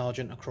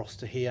sergeant across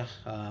to here,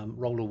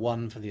 rolled a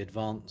 1 for the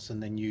advance,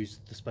 and then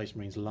used the Space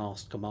Marines'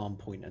 last command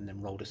point and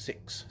then rolled a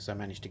 6, so I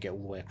managed to get all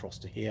the way across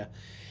to here.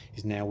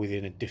 Is now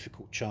within a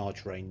difficult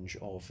charge range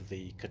of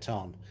the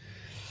Catan.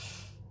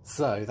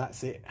 So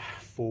that's it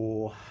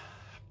for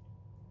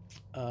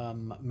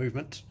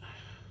movement.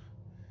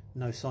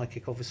 No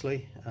psychic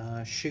obviously.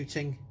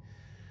 Shooting,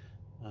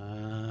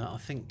 I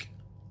think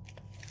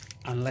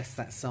unless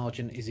that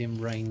sergeant is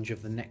in range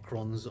of the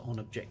Necrons on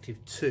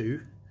objective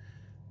 2,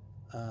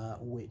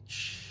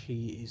 which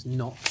he is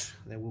not,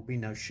 there will be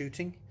no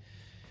shooting.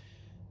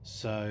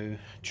 So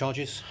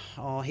charges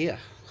are here.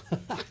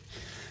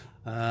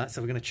 So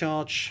we're going to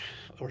charge,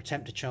 or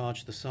attempt to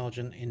charge, the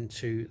sergeant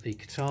into the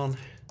Catan,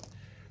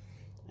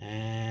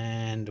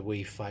 and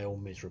we fail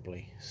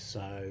miserably.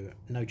 So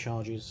no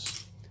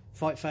charges.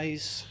 Fight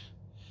phase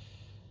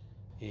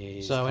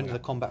is so end of the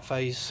combat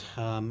phase,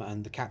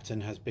 and the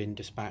captain has been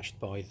dispatched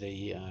by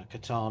the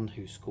Catan,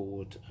 who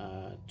scored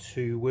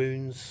 2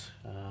 wounds.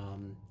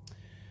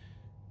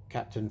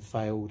 Captain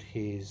failed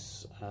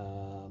his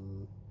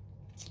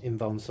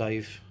invuln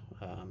save,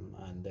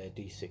 and their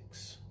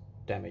d6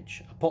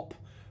 damage a pop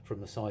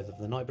from the scythe of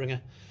the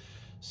Nightbringer,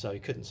 so he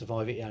couldn't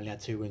survive it. He only had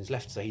 2 wounds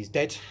left, so he's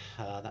dead.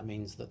 That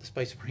means that the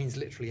Space Marines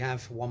literally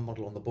have 1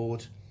 model on the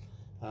board.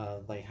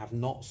 They have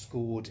not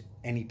scored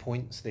any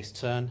points this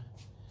turn,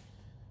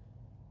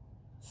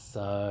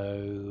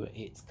 so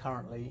it's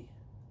currently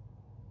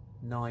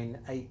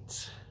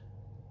 9-8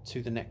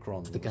 to the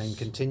Necrons. Does the game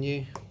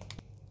continue?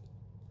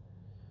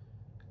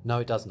 No,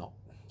 it does not.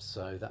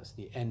 So that's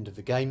the end of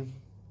the game.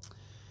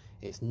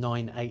 It's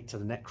 9-8 to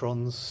the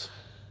Necrons.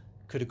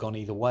 Could have gone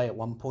either way at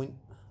one point,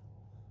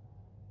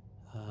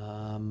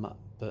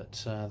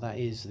 but that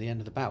is the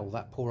end of the battle.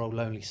 That poor old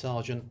lonely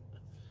sergeant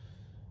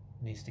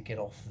needs to get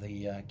off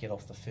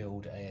the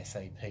field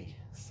ASAP.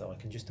 So I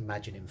can just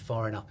imagine him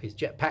firing up his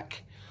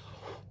jetpack.